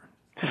sector?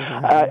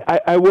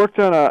 I worked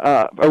on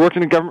I worked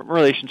in a government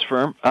relations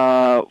firm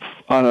on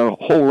a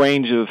whole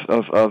range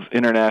of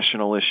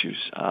international issues,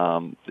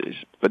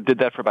 but did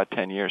that for about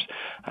 10 years.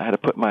 I had to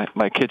put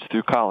my kids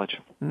through college.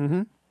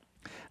 Mm-hmm.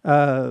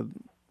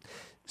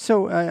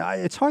 So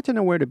it's hard to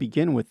know where to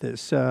begin with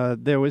this.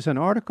 There was an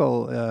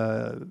article.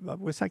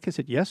 Was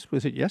it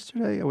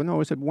yesterday? Oh, no,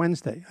 was it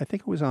Wednesday? I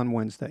think it was on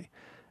Wednesday.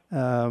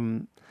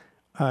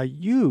 A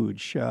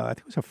huge, I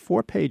think it was a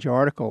 4-page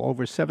article,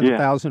 over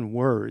 7,000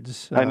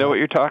 words. I know what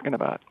you're talking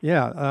about.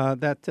 Yeah,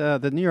 that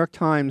the New York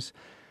Times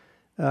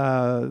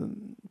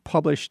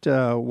published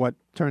what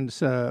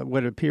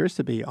appears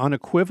to be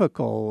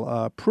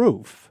unequivocal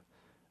proof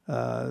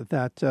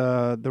that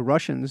the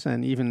Russians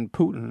and even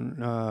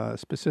Putin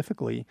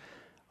specifically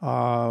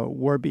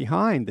were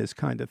behind this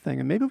kind of thing.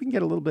 And maybe we can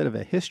get a little bit of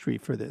a history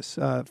for this.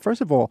 First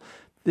of all,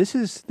 this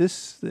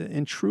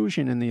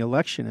intrusion in the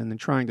election and in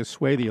trying to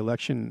sway the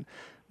election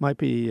might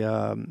be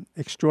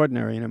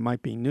extraordinary, and it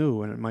might be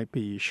new, and it might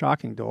be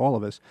shocking to all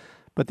of us.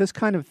 But this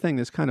kind of thing,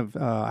 this kind of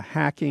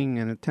hacking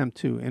and attempt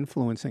to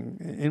influence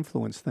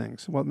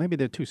things, well, maybe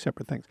they're two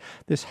separate things.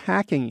 This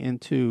hacking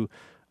into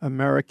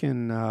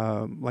American,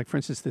 like for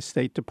instance, the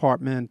State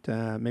Department,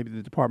 maybe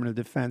the Department of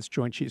Defense,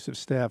 Joint Chiefs of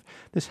Staff,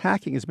 this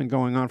hacking has been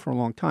going on for a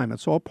long time.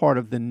 It's all part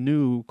of the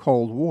new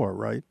Cold War,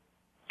 right?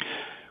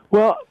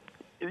 Well,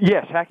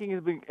 yes,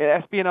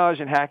 espionage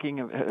and hacking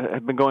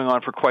have been going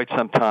on for quite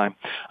some time.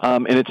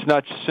 And it's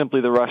not simply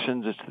the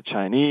Russians, it's the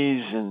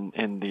Chinese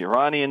and the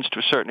Iranians to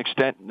a certain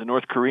extent, and the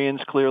North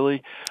Koreans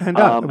clearly and,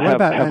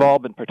 have all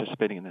been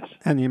participating in this.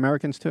 And the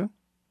Americans too?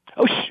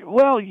 Oh,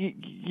 well,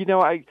 you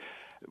know,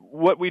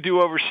 what we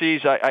do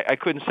overseas, I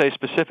couldn't say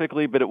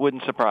specifically, but it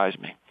wouldn't surprise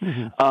me.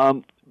 Mm-hmm.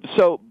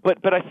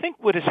 But I think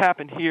what has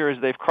happened here is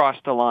they've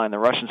crossed the line. The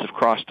Russians have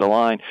crossed the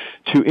line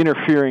to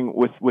interfering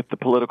with the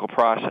political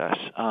process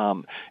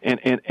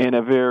in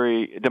a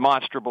very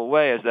demonstrable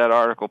way, as that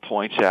article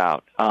points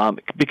out.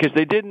 Because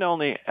they didn't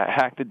only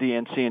hack the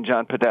DNC and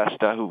John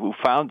Podesta, who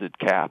founded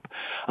CAP,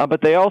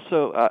 but they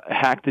also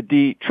hacked the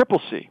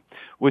DCCC,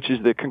 which is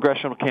the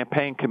Congressional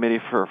Campaign Committee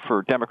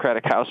for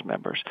Democratic House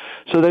members.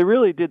 So they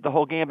really did the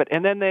whole gambit.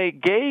 And then they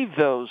gave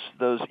those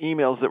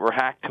emails that were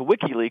hacked to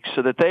WikiLeaks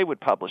so that they would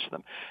publish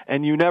them.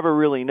 And you never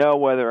really know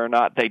whether or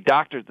not they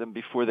doctored them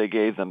before they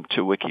gave them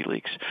to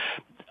WikiLeaks.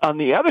 On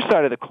the other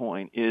side of the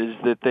coin is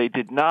that they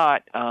did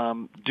not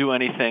do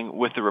anything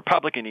with the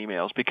Republican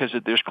emails, because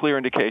there's clear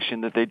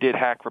indication that they did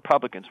hack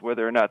Republicans.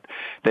 Whether or not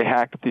they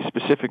hacked the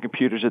specific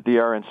computers at the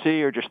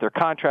RNC or just their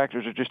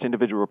contractors or just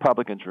individual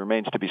Republicans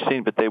remains to be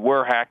seen, but they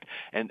were hacked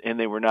and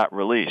they were not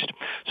released.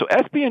 So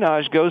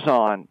espionage goes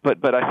on,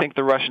 but I think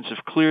the Russians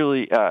have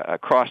clearly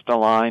crossed the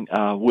line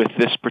with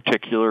this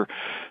particular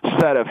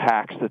set of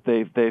hacks that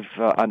they've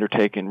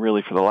undertaken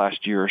really for the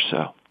last year or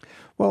so.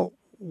 Well,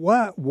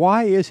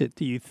 Why is it,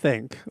 do you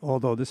think,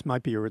 although this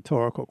might be a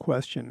rhetorical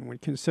question, when you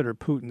consider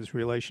Putin's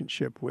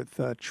relationship with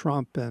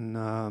Trump and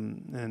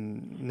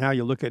now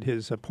you look at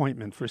his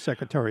appointment for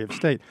Secretary of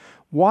State,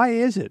 why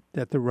is it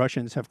that the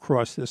Russians have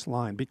crossed this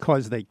line?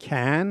 Because they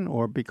can,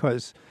 or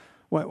because,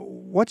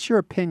 what's your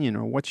opinion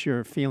or what's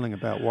your feeling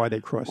about why they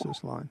crossed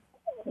this line?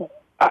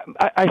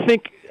 I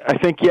think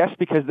yes,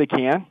 because they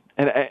can.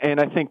 And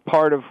I think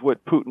part of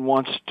what Putin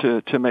wants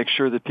to make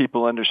sure that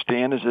people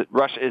understand is that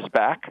Russia is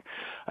back.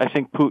 I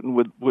think Putin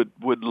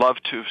would love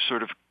to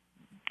sort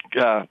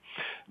of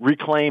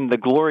reclaim the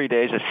glory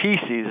days, as he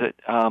sees it,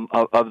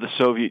 of the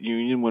Soviet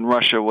Union when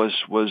Russia was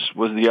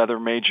the other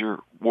major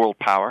world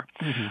power.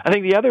 Mm-hmm. I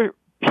think the other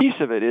piece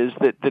of it is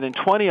that in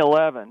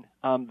 2011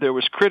 there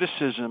was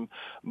criticism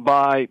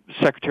by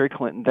Secretary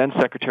Clinton, then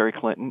Secretary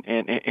Clinton,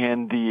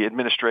 and the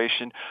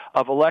administration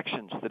of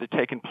elections that had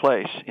taken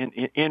place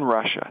in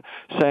Russia,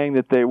 saying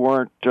that they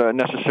weren't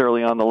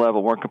necessarily on the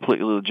level, weren't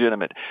completely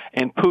legitimate.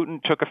 And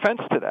Putin took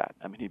offense to that.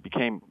 I mean,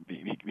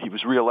 he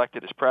was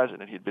reelected as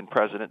president. He had been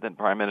president, then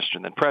prime minister,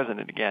 and then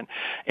president again.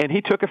 And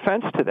he took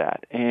offense to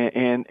that.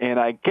 And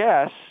I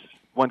guess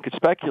one could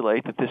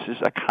speculate that this is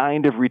a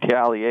kind of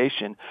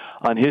retaliation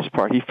on his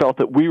part. He felt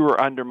that we were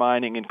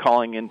undermining and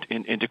calling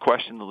into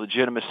question the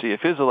legitimacy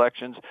of his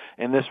elections,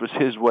 and this was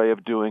his way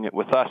of doing it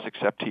with us,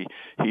 except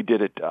he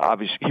did it,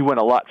 obviously, he went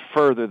a lot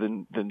further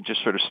than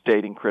just sort of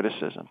stating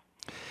criticism.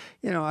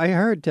 You know, I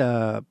heard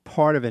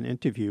part of an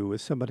interview with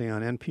somebody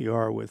on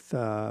NPR with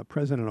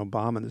President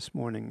Obama this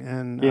morning,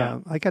 and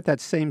I got that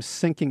same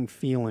sinking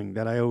feeling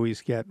that I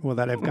always get, well,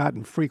 that I've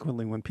gotten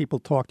frequently when people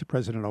talk to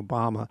President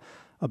Obama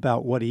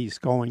about what he's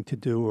going to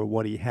do or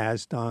what he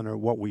has done or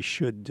what we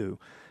should do.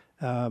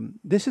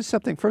 This is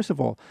something, first of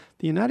all,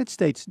 the United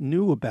States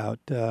knew about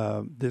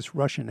this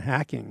Russian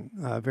hacking.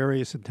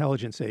 Various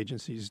intelligence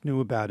agencies knew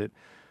about it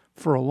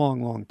for a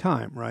long, long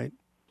time, right?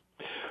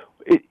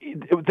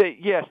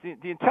 Yes,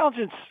 the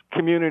intelligence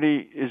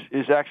community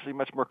is actually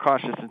much more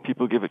cautious than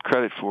people give it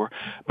credit for.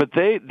 But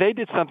they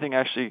did something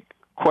actually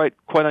quite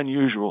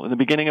unusual. In the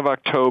beginning of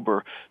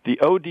October, the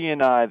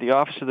ODNI, the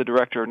Office of the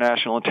Director of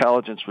National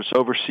Intelligence, which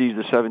oversees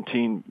the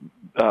 17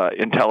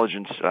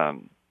 intelligence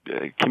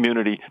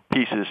community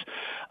pieces,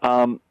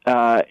 and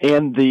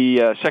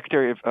the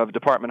Secretary of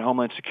Department of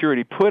Homeland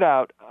Security put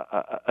out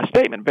a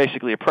statement,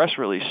 basically a press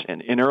release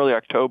in early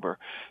October,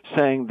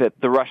 saying that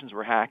the Russians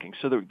were hacking.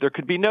 So there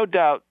could be no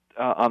doubt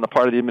on the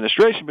part of the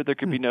administration, but there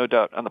could be no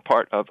doubt on the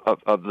part of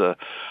the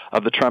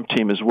Trump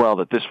team as well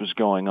that this was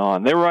going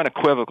on. They were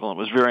unequivocal, and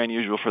it was very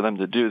unusual for them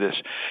to do this.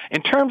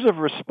 In terms of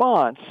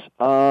response,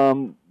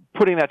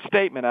 putting that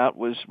statement out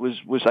was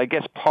I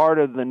guess part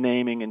of the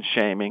naming and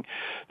shaming.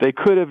 They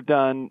could have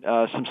done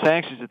some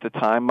sanctions at the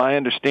time. My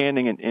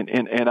understanding,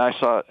 and I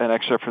saw an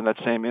excerpt from that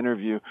same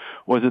interview,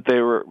 was that they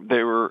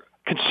were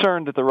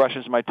concerned that the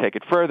Russians might take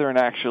it further and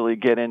actually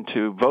get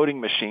into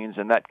voting machines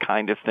and that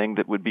kind of thing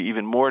that would be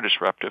even more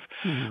disruptive.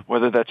 Mm-hmm.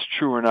 Whether that's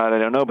true or not, I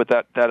don't know, but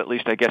that at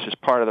least I guess is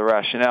part of the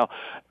rationale.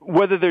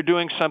 Whether they're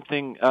doing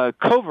something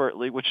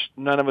covertly, which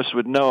none of us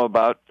would know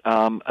about,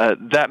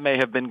 that may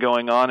have been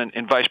going on,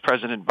 and Vice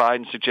President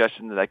Biden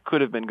suggested that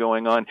could have been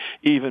going on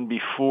even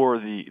before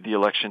the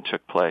election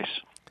took place.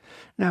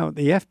 Now,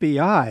 the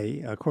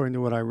FBI, according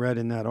to what I read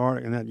in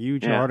that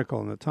huge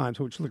article in the Times,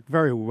 which looked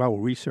very well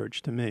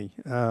researched to me,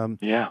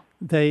 the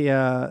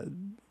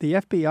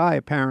FBI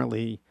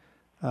apparently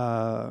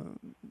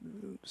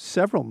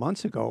several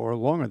months ago or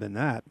longer than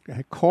that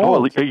had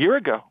called. A year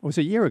ago. It was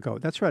a year ago.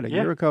 That's right, a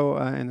year ago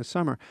in the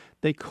summer.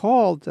 They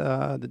called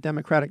the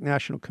Democratic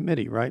National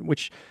Committee, right,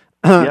 which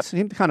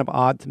seemed kind of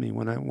odd to me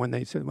when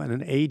they said when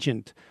an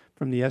agent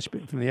from the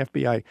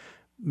FBI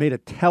made a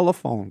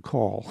telephone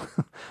call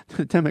to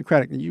the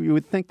Democratic. You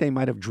would think they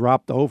might have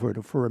dropped over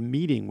for a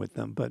meeting with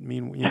them, but I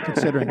mean,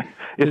 considering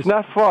it's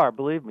not far,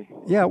 believe me.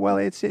 Yeah, well,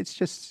 it's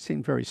just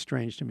seemed very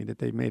strange to me that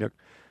they made a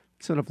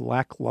sort of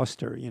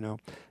lackluster,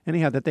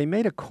 Anyhow, that they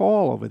made a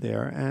call over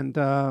there,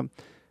 and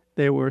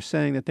they were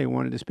saying that they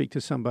wanted to speak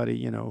to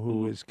somebody,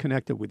 who is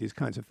connected with these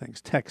kinds of things,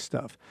 tech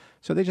stuff.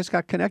 So they just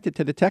got connected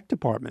to the tech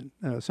department,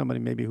 somebody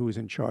maybe who was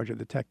in charge of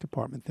the tech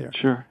department there.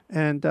 Sure.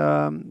 And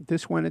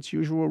this went its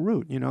usual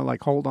route,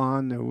 like, hold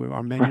on,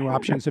 our menu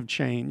options have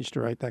changed,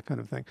 right, that kind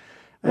of thing.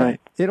 Right.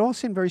 It all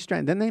seemed very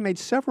strange. Then they made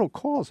several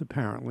calls,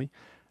 apparently,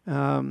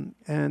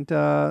 and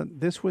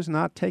this was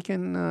not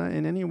taken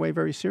in any way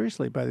very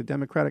seriously by the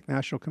Democratic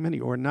National Committee,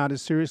 or not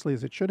as seriously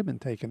as it should have been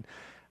taken.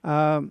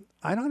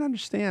 I don't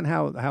understand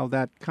how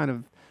that kind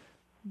of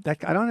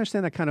I don't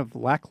understand that kind of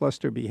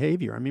lackluster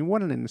behavior. I mean,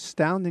 what an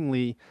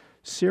astoundingly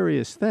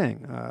serious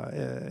thing.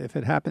 If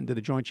it happened to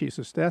the Joint Chiefs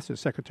of Staff, the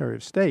Secretary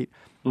of State,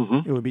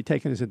 it would be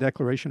taken as a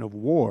declaration of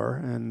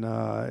war, and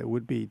it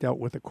would be dealt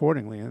with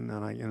accordingly. And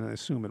I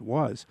assume it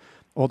was.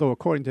 Although,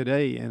 according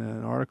today, in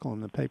an article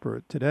in the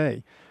paper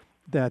today,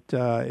 that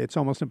it's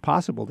almost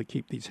impossible to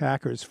keep these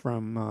hackers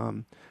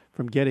from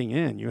getting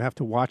in. You have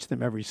to watch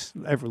them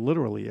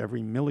literally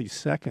every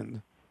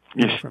millisecond.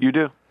 Yes, you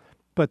do.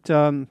 But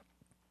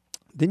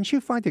didn't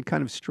you find it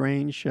kind of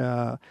strange,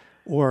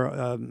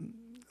 or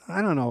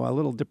I don't know, a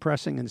little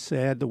depressing and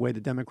sad the way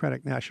the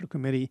Democratic National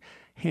Committee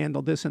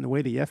handled this and the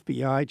way the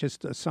FBI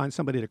just assigned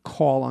somebody to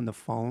call on the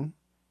phone?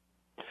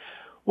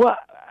 Well,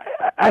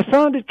 I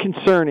found it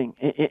concerning,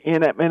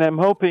 and I'm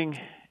hoping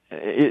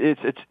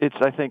it's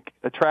I think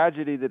a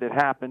tragedy that it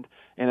happened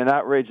and an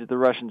outrage that the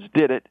Russians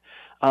did it.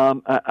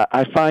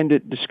 I find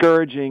it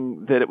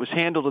discouraging that it was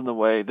handled in the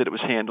way that it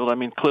was handled. I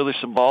mean, clearly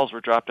some balls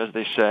were dropped, as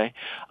they say.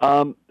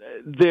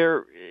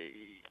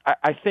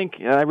 I think,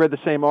 and I read the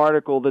same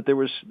article, that there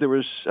was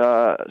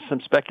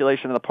some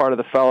speculation on the part of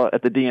the fellow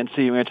at the DNC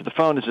who answered the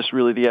phone, is this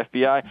really the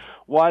FBI?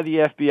 Why the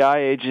FBI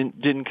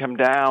agent didn't come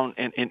down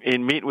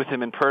and meet with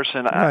him in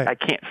person, right. I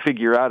can't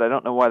figure out. I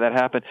don't know why that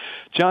happened.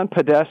 John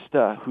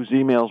Podesta, whose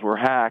emails were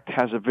hacked,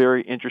 has a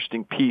very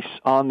interesting piece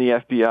on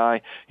the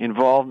FBI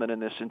involvement in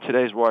this in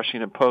today's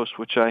Washington Post,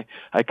 which I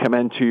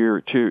commend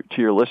to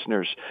your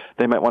listeners.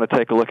 They might want to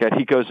take a look at.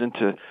 He goes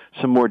into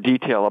some more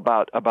detail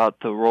about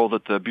the role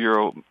that the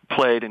Bureau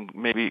played and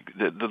maybe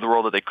the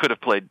role that they could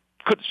have played,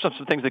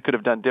 some things they could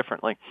have done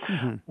differently.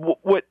 Mm-hmm.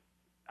 What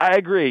I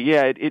agree,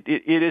 yeah, it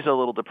is a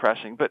little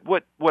depressing. But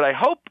what I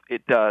hope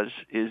it does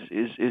is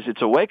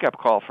it's a wake up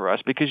call for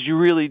us, because you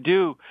really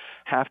do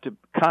have to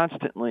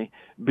constantly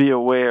be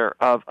aware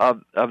of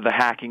the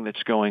hacking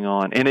that's going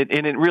on, and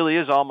it really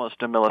is almost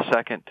a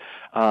millisecond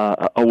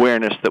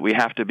awareness that we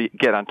have to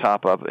get on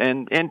top of.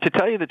 And to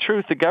tell you the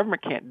truth, the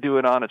government can't do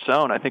it on its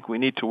own. I think we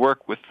need to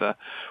work with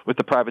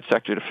the private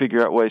sector to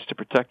figure out ways to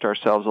protect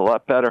ourselves a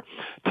lot better.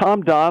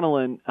 Tom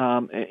Donilon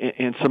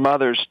and some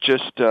others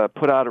just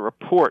put out a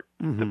report.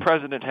 Mm-hmm. The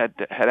president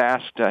had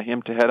asked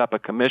him to head up a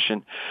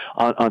commission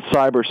on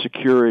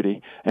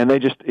cybersecurity, and they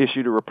just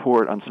issued a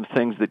report on some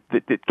things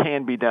that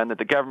can be done, that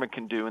the government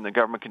can do, and the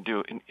government can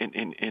do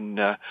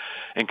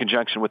in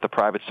conjunction with the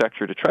private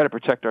sector to try to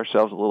protect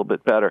ourselves a little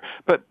bit better.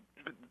 But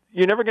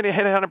you're never going to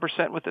hit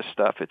 100% with this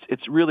stuff.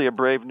 It's really a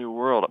brave new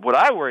world. What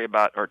I worry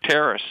about are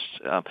terrorists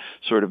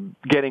sort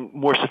of getting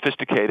more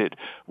sophisticated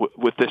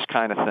with this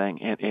kind of thing,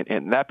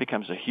 and that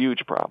becomes a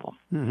huge problem.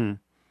 Mm-hmm.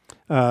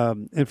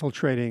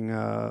 Infiltrating.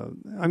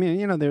 I mean,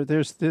 you know,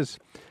 there's this.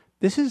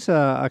 This is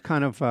a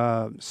kind of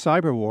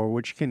cyber war,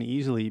 which can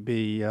easily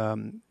be.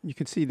 You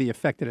can see the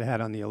effect that it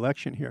had on the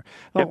election here.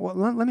 Yep. Well,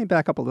 let me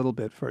back up a little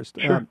bit first.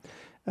 Sure.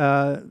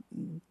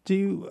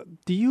 Do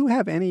you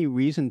have any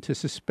reason to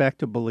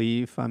suspect or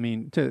believe? I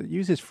mean, to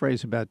use this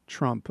phrase about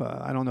Trump,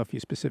 I don't know if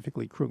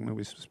Krugman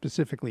was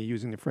specifically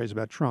using the phrase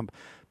about Trump,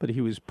 but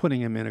he was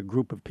putting him in a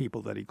group of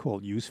people that he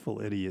called useful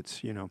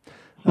idiots. You know,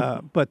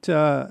 but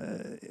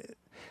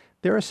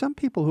there are some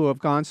people who have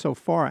gone so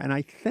far, and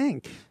I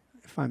think,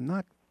 if I'm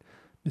not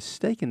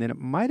mistaken, that it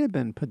might have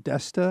been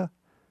Podesta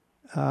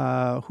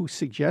who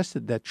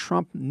suggested that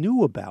Trump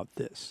knew about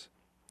this.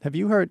 Have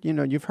you heard? You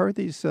know, you've heard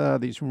these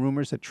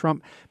rumors that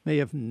Trump may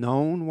have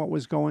known what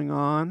was going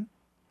on.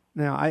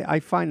 Now, I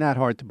find that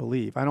hard to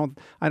believe. I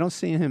don't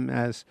see him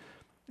as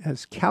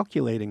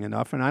calculating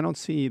enough, and I don't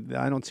see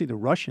the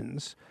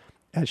Russians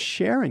as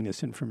sharing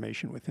this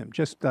information with him.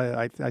 Just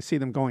I see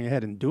them going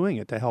ahead and doing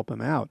it to help him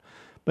out.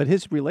 But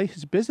his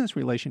business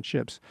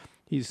relationships.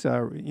 He's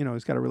got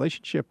a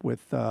relationship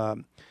with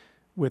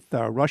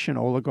Russian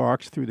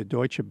oligarchs through the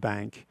Deutsche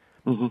Bank.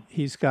 Mm-hmm.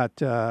 He's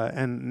got,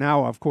 and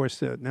now, of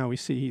course, now we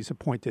see he's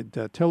appointed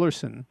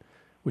Tillerson,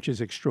 which is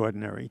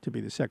extraordinary, to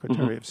be the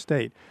Secretary of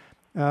State.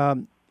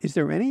 Is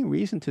there any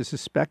reason to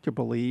suspect or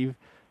believe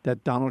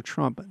that Donald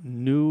Trump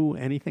knew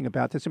anything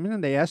about this? I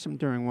mean, they asked him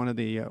during one of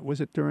the,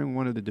 during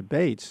one of the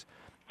debates?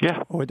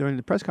 Yeah. Or during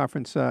the press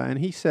conference, and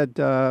he said,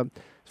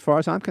 as far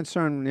as I'm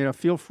concerned, you know,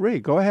 feel free,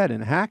 go ahead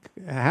and hack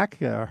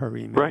her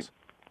emails. Right.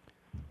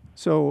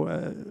 So,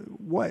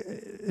 what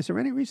is there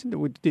any reason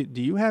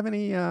do you have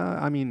any?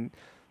 I mean,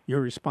 you're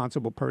a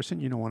responsible person.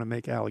 You don't want to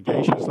make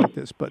allegations like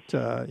this, but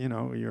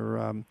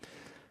you're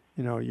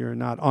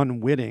not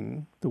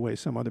unwitting the way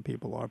some other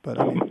people are. But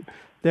I mean,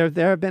 there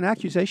have been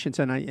accusations,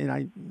 and I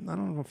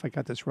don't know if I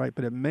got this right,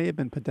 but it may have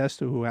been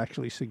Podesta who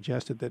actually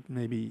suggested that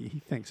maybe he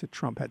thinks that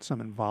Trump had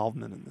some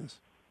involvement in this.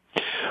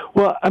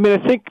 Well, I mean,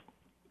 I think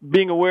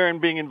being aware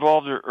and being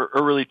involved are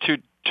really two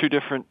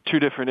different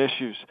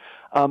issues.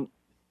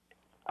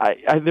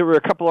 There were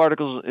a couple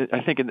articles,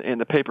 I think, in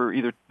the paper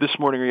either this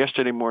morning or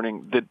yesterday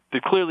morning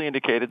that clearly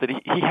indicated that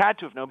he had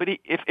to have known. But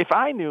if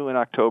I knew in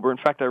October, in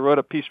fact, I wrote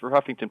a piece for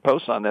Huffington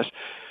Post on this.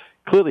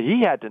 Clearly, he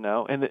had to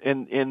know, and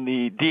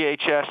the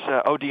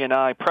DHS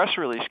ODNI press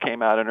release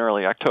came out in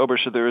early October.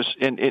 So there was,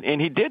 and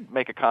he did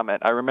make a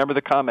comment. I remember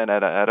the comment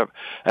at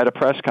a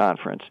press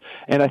conference,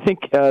 and I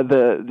think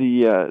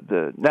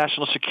the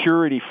National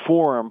Security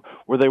Forum,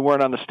 where they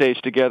weren't on the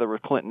stage together, where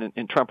Clinton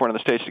and Trump weren't on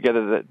the stage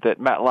together, that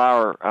Matt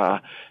Lauer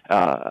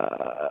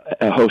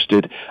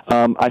hosted.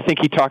 I think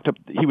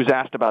he was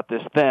asked about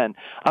this then,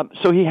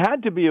 so he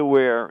had to be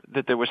aware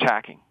that there was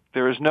hacking.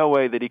 There is no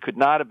way that he could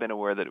not have been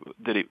aware that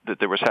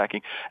there was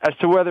hacking. As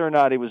to whether or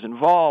not he was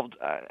involved,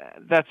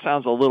 that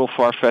sounds a little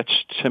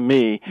far-fetched to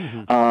me.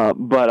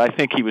 Mm-hmm. But I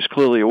think he was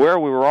clearly aware.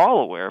 We were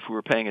all aware if we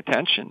were paying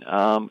attention.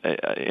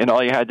 And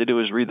all you had to do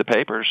was read the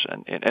papers.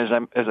 And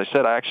as I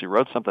said, I actually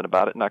wrote something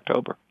about it in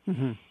October.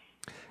 Mm-hmm.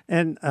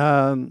 And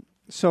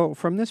so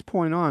from this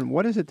point on,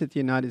 what is it that the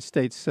United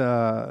States,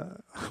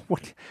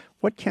 what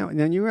count?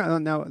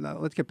 Now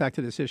let's get back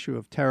to this issue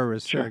of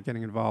terrorists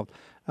getting involved.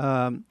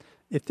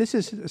 If this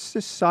is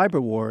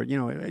cyber war,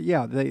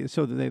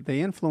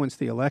 they influence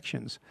the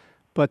elections,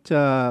 but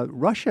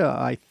Russia,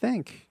 I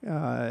think,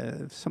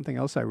 something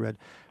else I read,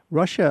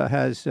 Russia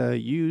has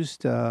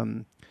used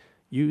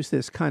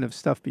this kind of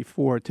stuff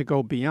before to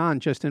go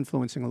beyond just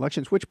influencing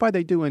elections, which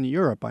they do in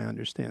Europe, I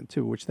understand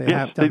too, which they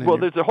have done. Well,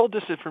 there's a whole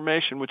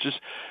disinformation, which is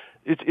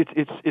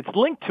it's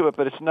linked to it,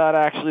 but it's not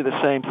actually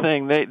the same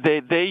thing.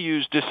 They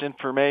use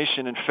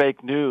disinformation and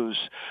fake news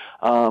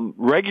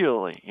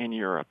regularly in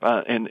Europe,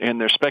 and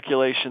there's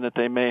speculation that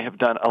they may have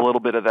done a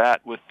little bit of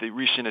that with the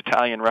recent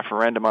Italian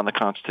referendum on the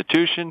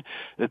Constitution,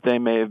 that they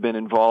may have been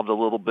involved a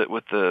little bit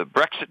with the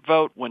Brexit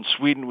vote when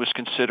Sweden was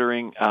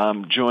considering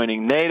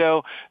joining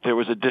NATO. There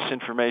was a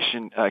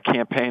disinformation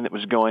campaign that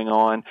was going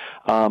on,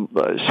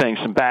 saying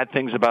some bad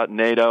things about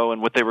NATO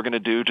and what they were going to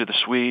do to the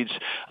Swedes,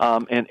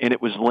 and it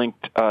was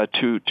linked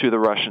to the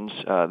Russians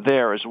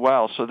there as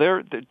well. So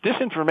the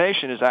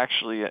disinformation is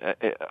actually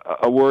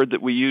a word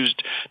that we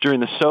used during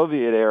the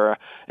Soviet era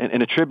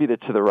and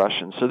attributed to the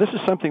Russians. So this is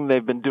something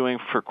they've been doing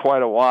for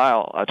quite a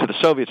while, to the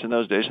Soviets in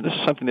those days, and this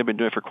is something they've been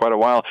doing for quite a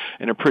while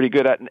and are pretty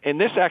good at.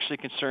 And this actually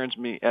concerns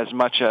me as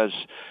much as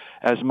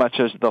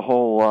the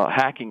whole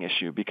hacking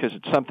issue, because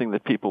it's something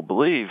that people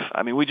believe.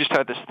 I mean, we just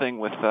had this thing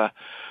with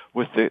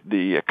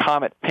the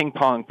Comet Ping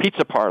Pong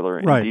Pizza Parlor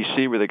in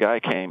D.C. where the guy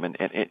came, and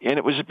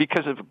it was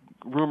because of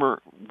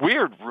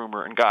weird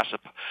rumor and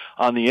gossip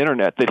on the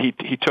internet that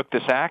he took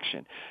this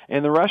action.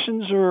 And the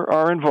Russians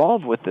are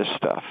involved with this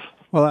stuff.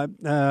 Well,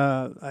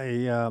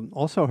 I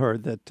also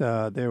heard that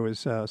there was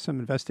some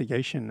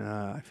investigation.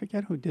 I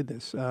forget who did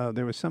this.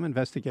 There was some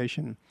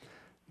investigation.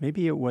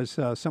 Maybe it was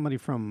somebody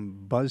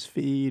from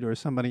BuzzFeed or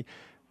somebody.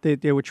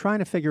 They were trying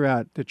to figure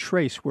out, to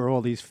trace where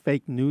all these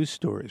fake news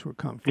stories were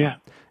coming from. Yeah.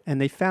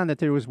 And they found that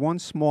there was one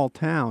small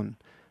town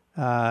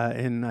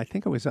in, I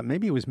think it was,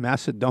 maybe it was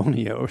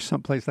Macedonia or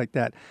someplace like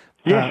that.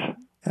 Yes.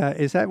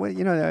 Is that what,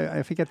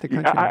 I forget the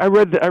country. I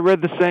read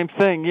the same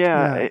thing,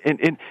 yeah.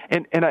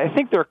 And I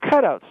think there are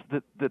cutouts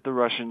that the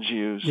Russians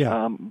use,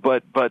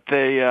 but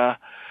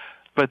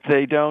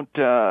they don't,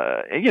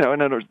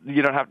 in other words,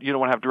 you don't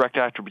want to have direct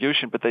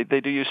attribution, but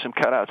they do use some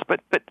cutouts.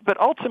 But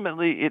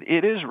ultimately,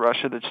 it is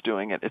Russia that's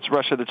doing it. It's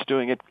Russia that's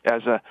doing it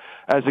as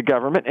a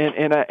government,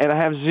 and I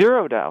have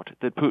zero doubt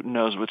that Putin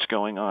knows what's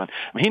going on.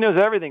 I mean, he knows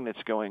everything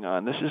that's going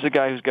on. This is a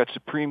guy who's got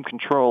supreme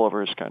control over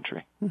his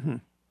country. Mm-hmm.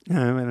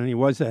 And he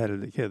was the head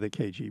of the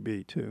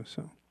KGB too.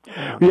 So.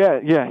 He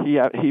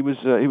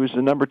was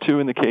the number 2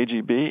 in the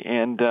KGB,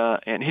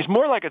 and he's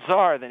more like a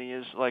czar than he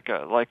is like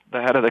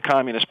the head of the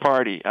Communist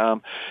Party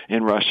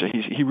in Russia.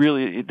 He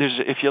really,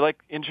 if you're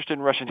interested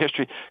in Russian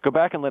history, go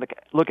back and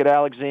look at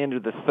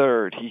Alexander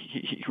III.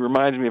 He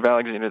reminds me of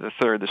Alexander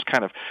III, this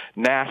kind of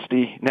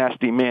nasty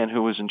man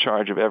who was in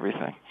charge of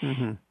everything.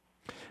 Mm-hmm.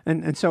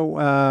 And so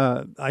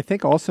I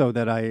think also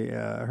that I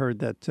heard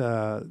that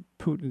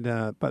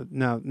Putin, but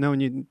now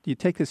when you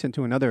take this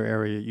into another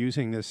area,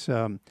 using this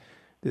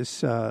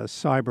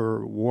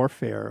cyber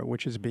warfare,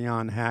 which is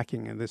beyond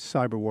hacking, and this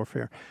cyber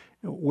warfare,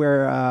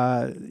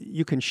 where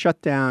you can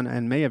shut down,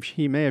 and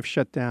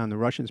the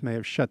Russians may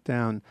have shut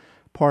down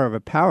part of a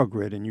power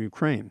grid in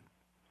Ukraine.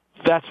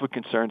 That's what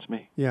concerns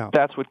me. Yeah,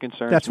 that's what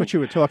concerns me. That's what you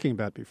were talking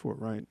about before,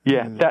 right?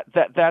 Yeah,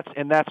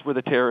 that's where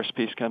the terrorist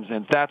piece comes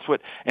in. That's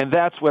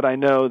what I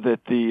know that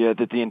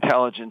the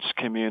intelligence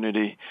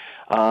community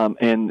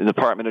and the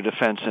Department of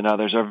Defense and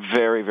others are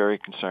very, very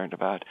concerned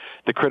about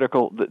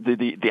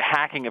the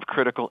hacking of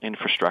critical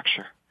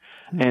infrastructure.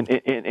 And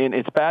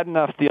it's bad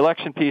enough. The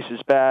election piece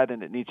is bad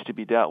and it needs to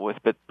be dealt with,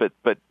 but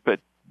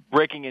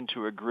breaking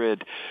into a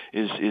grid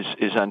is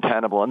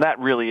untenable, and that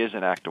really is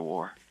an act of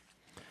war.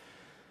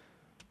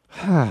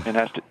 And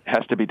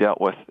has to be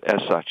dealt with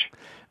as such.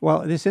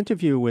 Well, this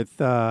interview with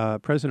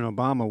President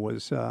Obama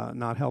was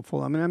not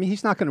helpful. I mean,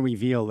 he's not going to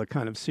reveal the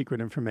kind of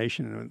secret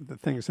information and the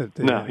things that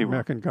the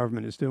American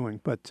government is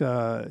doing. But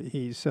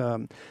he's.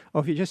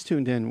 If you just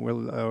tuned in,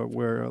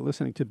 we're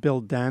listening to Bill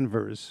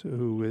Danvers,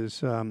 who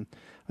is a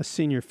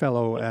senior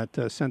fellow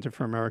at Center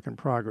for American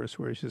Progress,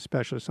 where he's a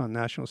specialist on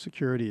national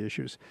security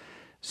issues.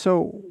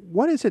 So,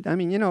 what is it? I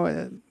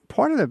mean,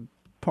 part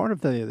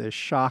of the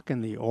shock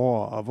and the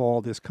awe of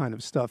all this kind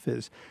of stuff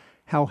is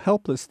how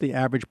helpless the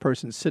average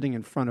person sitting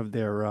in front of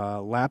their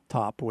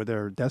laptop or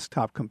their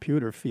desktop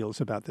computer feels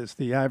about this,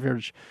 the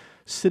average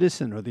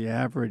citizen or the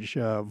average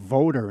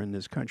voter in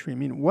this country. I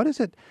mean, what is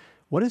it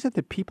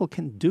that people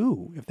can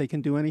do, if they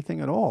can do anything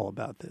at all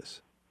about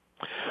this?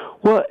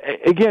 Well,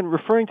 again,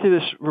 referring to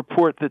this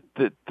report that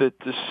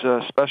this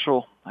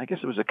special I guess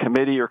it was a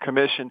committee or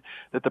commission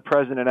that the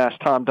president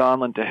asked Tom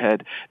Donilon to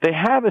head. They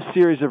have a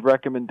series of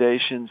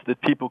recommendations that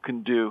people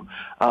can do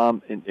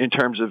in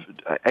terms of,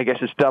 I guess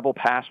it's double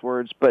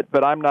passwords, but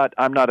I'm not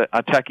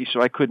a techie, so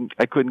I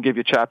couldn't give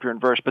you chapter and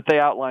verse, but they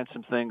outline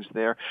some things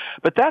there.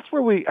 But that's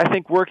where I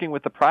think working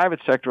with the private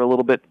sector a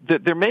little bit,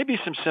 there may be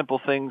some simple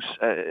things,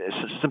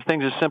 some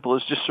things as simple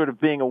as just sort of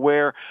being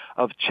aware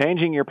of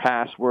changing your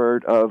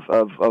password, of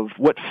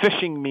what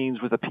phishing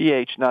means with a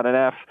PH, not an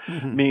F,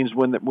 means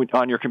when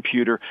on your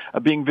computer,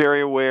 being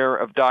very aware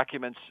of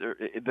documents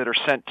that are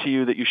sent to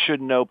you that you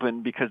shouldn't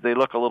open because they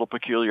look a little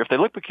peculiar. If they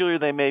look peculiar,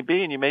 they may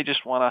be, and you may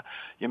just want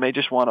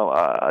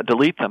to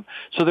delete them.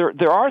 So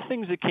there are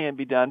things that can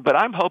be done, but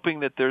I'm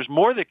hoping that there's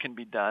more that can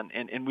be done,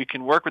 and we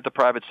can work with the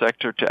private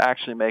sector to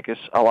actually make us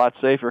a lot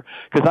safer.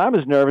 Because I'm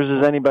as nervous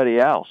as anybody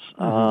else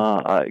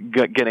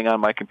getting on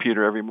my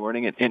computer every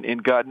morning,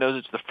 and God knows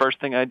it's the first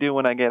thing I do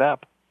when I get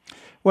up.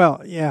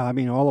 Well, yeah, I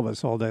mean, all of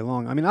us all day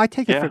long. I mean, I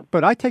take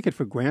it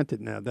for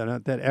granted now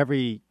that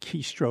every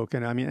keystroke,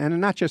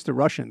 and not just the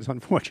Russians,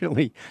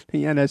 unfortunately,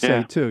 the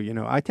NSA too. You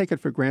know, I take it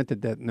for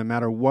granted that no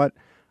matter what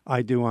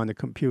I do on the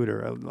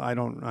computer, I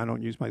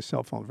don't use my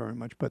cell phone very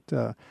much, but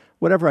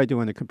whatever I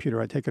do on the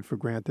computer, I take it for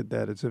granted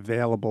that it's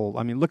available.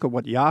 I mean, look at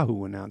what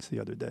Yahoo announced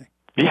the other day.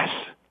 Yes.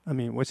 I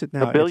mean, what's it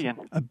now? $1 billion.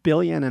 $1.5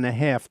 billion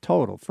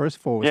total. First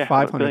of all, it was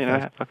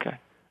 500,000. Okay.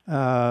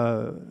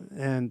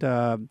 And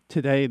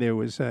today there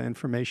was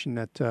information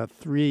that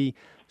 3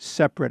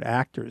 separate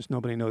actors,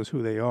 nobody knows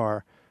who they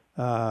are,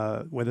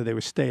 whether they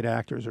were state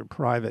actors or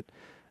private,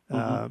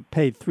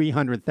 paid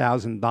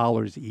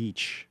 $300,000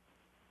 each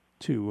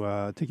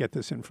to get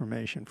this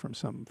information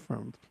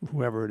from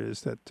whoever it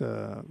is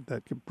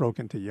that broke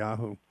into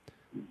Yahoo.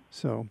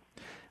 So,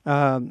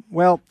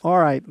 well, all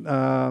right.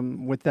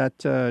 With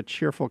that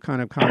cheerful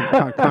kind of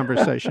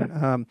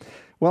conversation.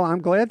 Well,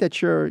 I'm glad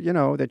that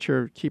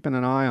you're keeping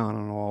an eye on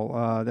it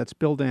all. That's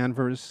Bill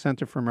Danvers,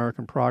 Center for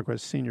American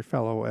Progress, Senior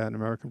Fellow at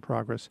American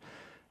Progress,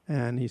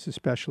 and he's a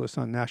specialist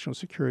on national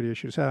security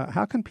issues.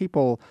 How can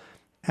people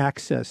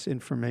access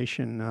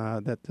information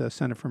that the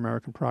Center for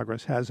American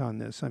Progress has on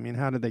this? I mean,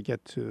 how do they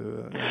get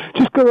to...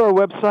 Just go to our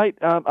website.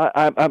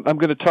 I'm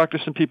going to talk to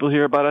some people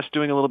here about us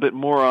doing a little bit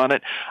more on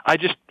it. I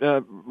just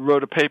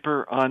wrote a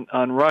paper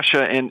on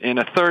Russia, and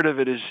a third of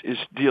it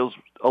deals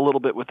a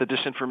little bit with the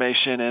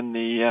disinformation and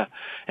the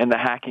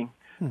hacking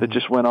that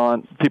just went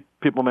on.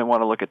 People may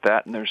want to look at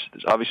that, and there's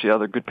obviously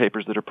other good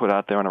papers that are put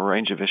out there on a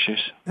range of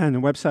issues. And the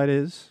website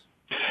is?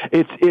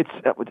 It's to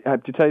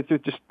tell you the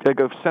truth, just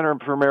go Center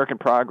for American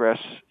Progress,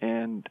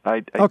 and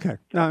okay.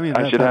 No, I mean,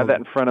 I should have that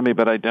in front of me,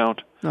 but I don't.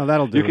 No,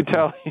 that'll do. You can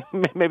tell.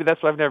 Maybe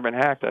that's why I've never been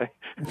hacked. I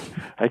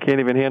can't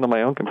even handle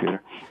my own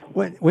computer.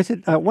 Was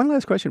it? One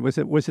last question. Was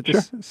it Sure.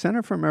 the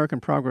Center for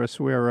American Progress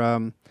where,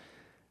 or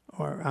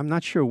I'm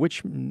not sure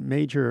which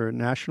major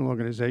national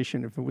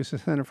organization, if it was the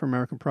Center for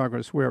American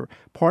Progress, where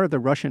part of the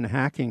Russian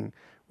hacking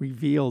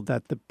revealed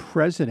that the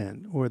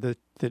president or the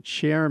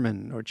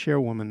chairman or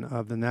chairwoman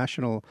of a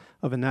national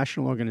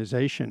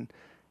organization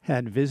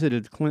had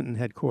visited Clinton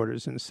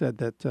headquarters and said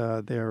that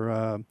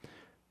their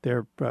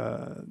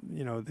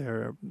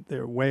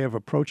way of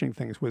approaching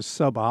things was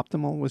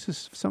suboptimal. Was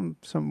this some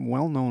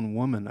well-known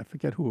woman? I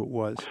forget who it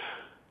was.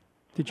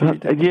 Did you read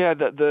that? Yeah,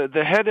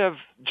 the head of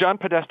John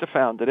Podesta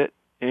founded it,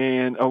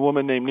 and a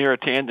woman named Neera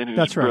Tanden, who's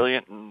That's right.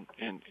 brilliant and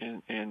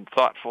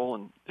thoughtful,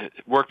 and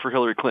worked for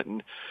Hillary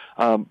Clinton,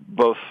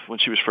 both when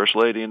she was First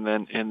Lady and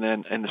then in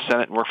the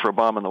Senate, and worked for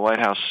Obama in the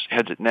White House,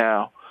 heads it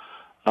now.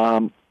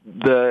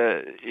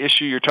 The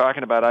issue you're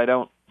talking about, I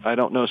don't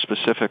know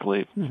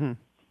specifically. Mm-hmm.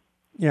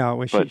 Yeah,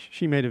 well,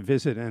 she made a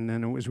visit, and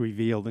then it was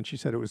revealed, and she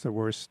said it was the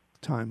worst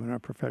time in our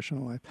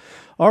professional life.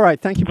 All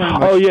right, thank you very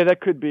much. Oh, yeah,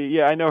 that could be.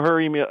 Yeah, I know her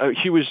email.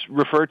 She was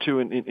referred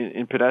to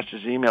in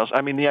Podesta's emails.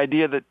 I mean, the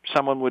idea that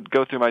someone would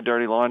go through my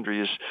dirty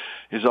laundry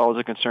is always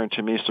a concern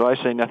to me, so I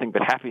say nothing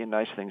but happy and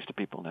nice things to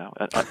people now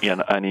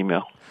on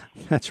email.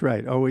 That's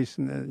right. Always,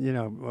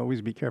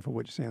 always be careful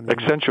what you say on the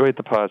email. Accentuate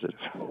the positive.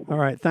 All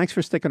right, thanks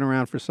for sticking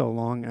around for so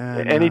long.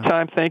 And,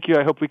 anytime, thank you.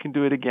 I hope we can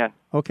do it again.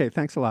 Okay,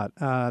 thanks a lot.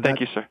 Thank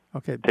you, sir.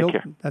 Okay, Take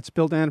care. That's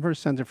Bill Danvers,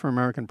 Center for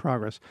American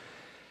Progress.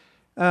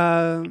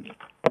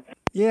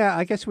 Yeah,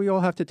 I guess we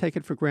all have to take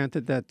it for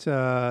granted that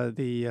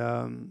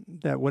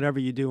that whatever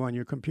you do on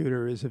your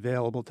computer is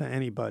available to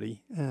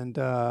anybody, and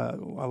a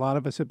lot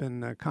of us have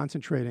been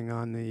concentrating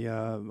on the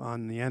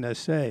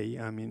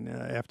NSA. I mean,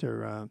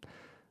 after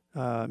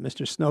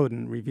Mr.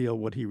 Snowden revealed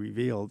what he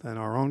revealed, and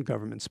our own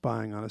government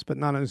spying on us, but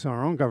not only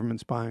our own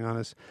government spying on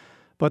us,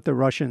 but the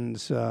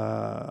Russians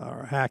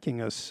are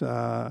hacking us.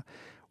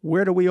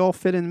 Where do we all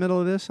fit in the middle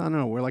of this? I don't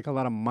know. We're like a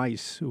lot of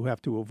mice who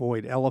have to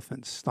avoid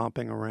elephants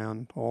stomping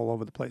around all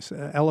over the place.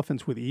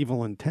 Elephants with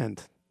evil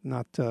intent,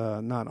 not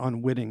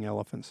unwitting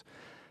elephants.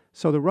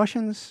 So the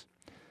Russians,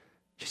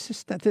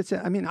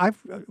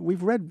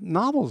 we've read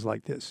novels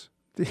like this.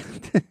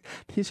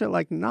 These are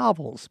like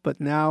novels, but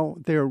now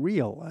they're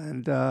real.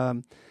 And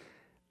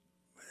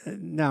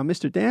now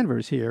Mr.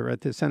 Danvers here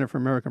at the Center for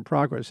American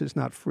Progress is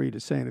not free to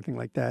say anything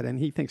like that, and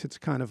he thinks it's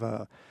kind of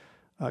a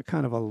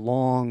kind of a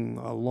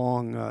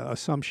long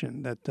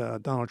assumption that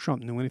Donald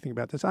Trump knew anything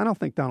about this. I don't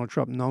think Donald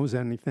Trump knows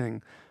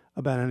anything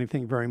about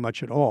anything very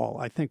much at all.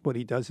 I think what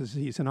he does is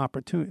he's like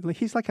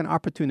an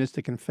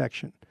opportunistic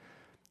infection.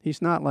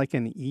 He's not like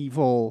an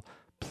evil,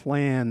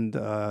 planned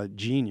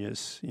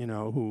genius,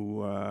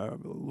 who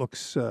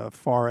looks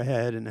far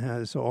ahead and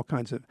has all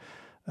kinds of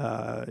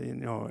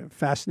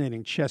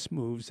fascinating chess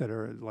moves that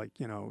are like,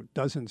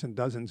 dozens and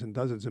dozens and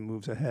dozens of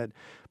moves ahead.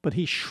 But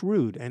he's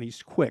shrewd and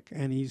he's quick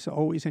and he's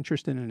always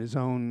interested in his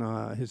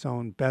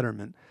own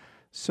betterment.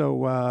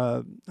 So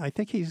I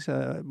think he's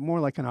more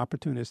like an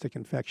opportunistic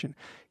infection.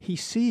 He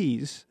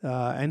sees,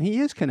 and he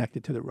is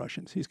connected to the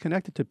Russians. He's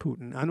connected to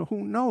Putin. And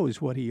who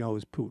knows what he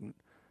owes Putin?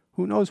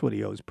 Who knows what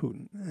he owes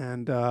Putin?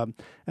 And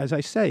as I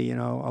say,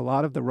 a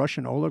lot of the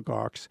Russian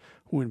oligarchs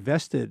who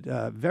invested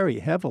very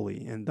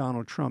heavily in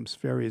Donald Trump's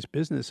various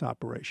business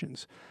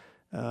operations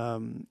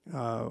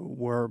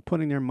were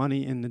putting their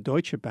money in the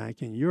Deutsche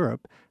Bank in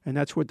Europe, and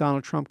that's where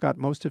Donald Trump got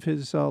most of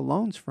his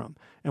loans from.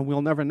 And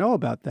we'll never know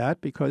about that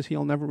because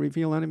he'll never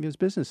reveal any of his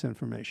business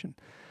information.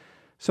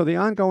 So the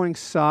ongoing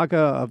saga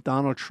of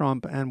Donald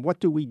Trump, and what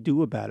do we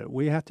do about it?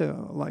 We have to,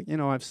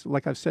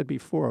 like I've said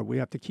before, we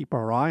have to keep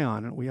our eye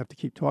on it. We have to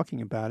keep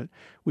talking about it.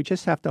 We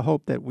just have to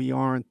hope that we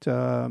aren't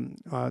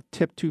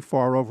tipped too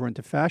far over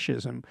into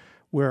fascism.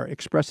 We're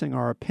expressing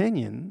our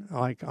opinion,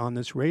 like on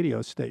this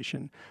radio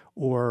station,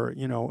 or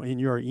in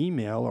your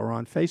email or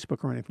on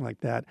Facebook or anything like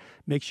that,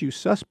 makes you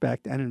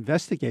suspect and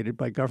investigated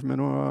by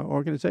government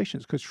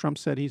organizations. Because Trump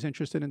said he's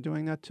interested in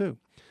doing that too.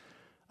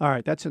 All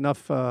right, that's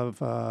enough of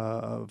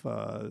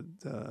the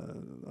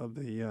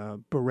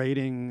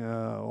berating,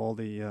 all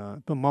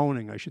the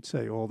bemoaning, I should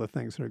say, all the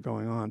things that are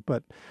going on.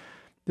 But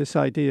this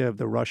idea of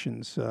the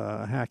Russians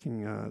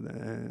hacking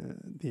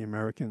the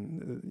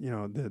American,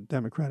 the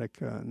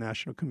Democratic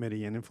National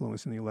Committee and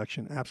influencing the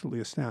election, absolutely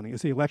astounding.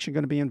 Is the election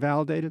going to be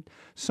invalidated?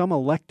 Some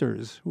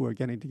electors who are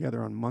getting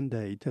together on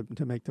Monday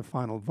to make the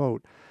final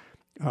vote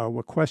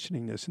were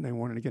questioning this, and they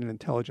wanted to get an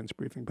intelligence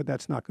briefing, but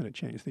that's not going to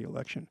change the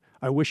election.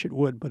 I wish it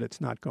would, but it's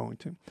not going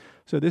to.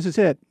 So this is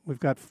it. We've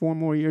got 4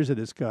 more years of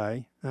this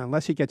guy,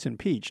 unless he gets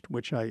impeached,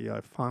 which I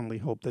fondly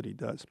hope that he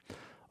does.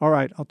 All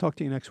right, I'll talk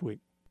to you next week.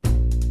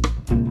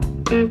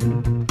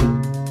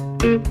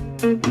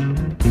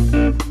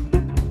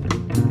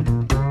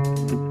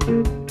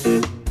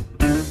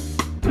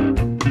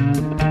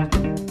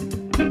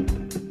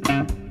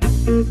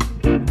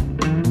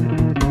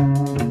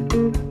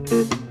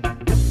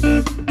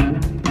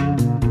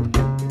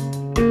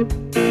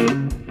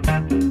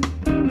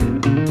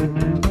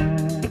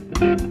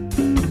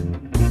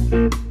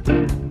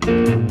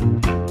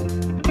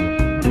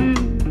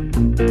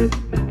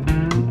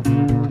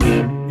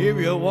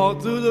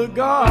 Through the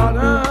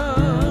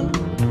garden,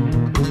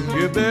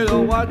 you better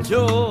watch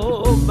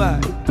your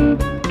back.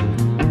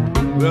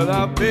 Well,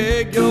 I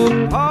beg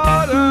your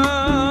pardon,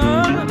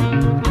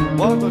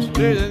 walk a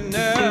straight and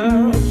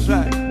narrow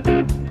track.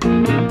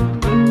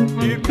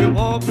 If you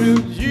walk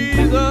with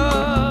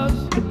Jesus,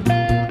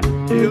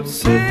 he'll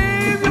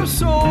save your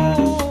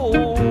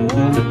soul.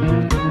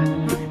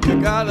 You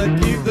gotta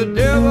keep the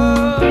devil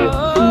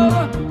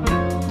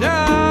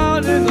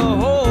down in the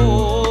hole.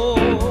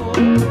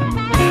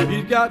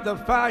 Got the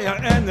fire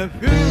and the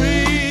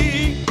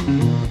fury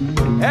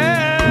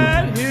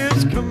at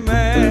his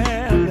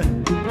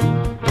command.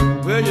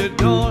 Well, you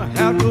don't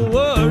have to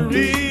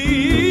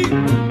worry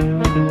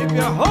if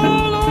you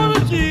hold on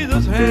to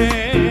Jesus'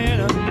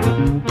 hand.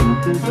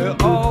 We'll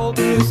all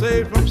be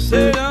safe from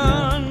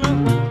Satan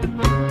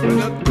when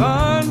the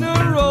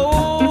thunder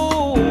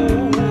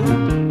rolls.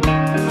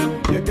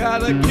 You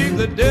gotta keep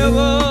the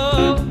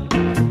devil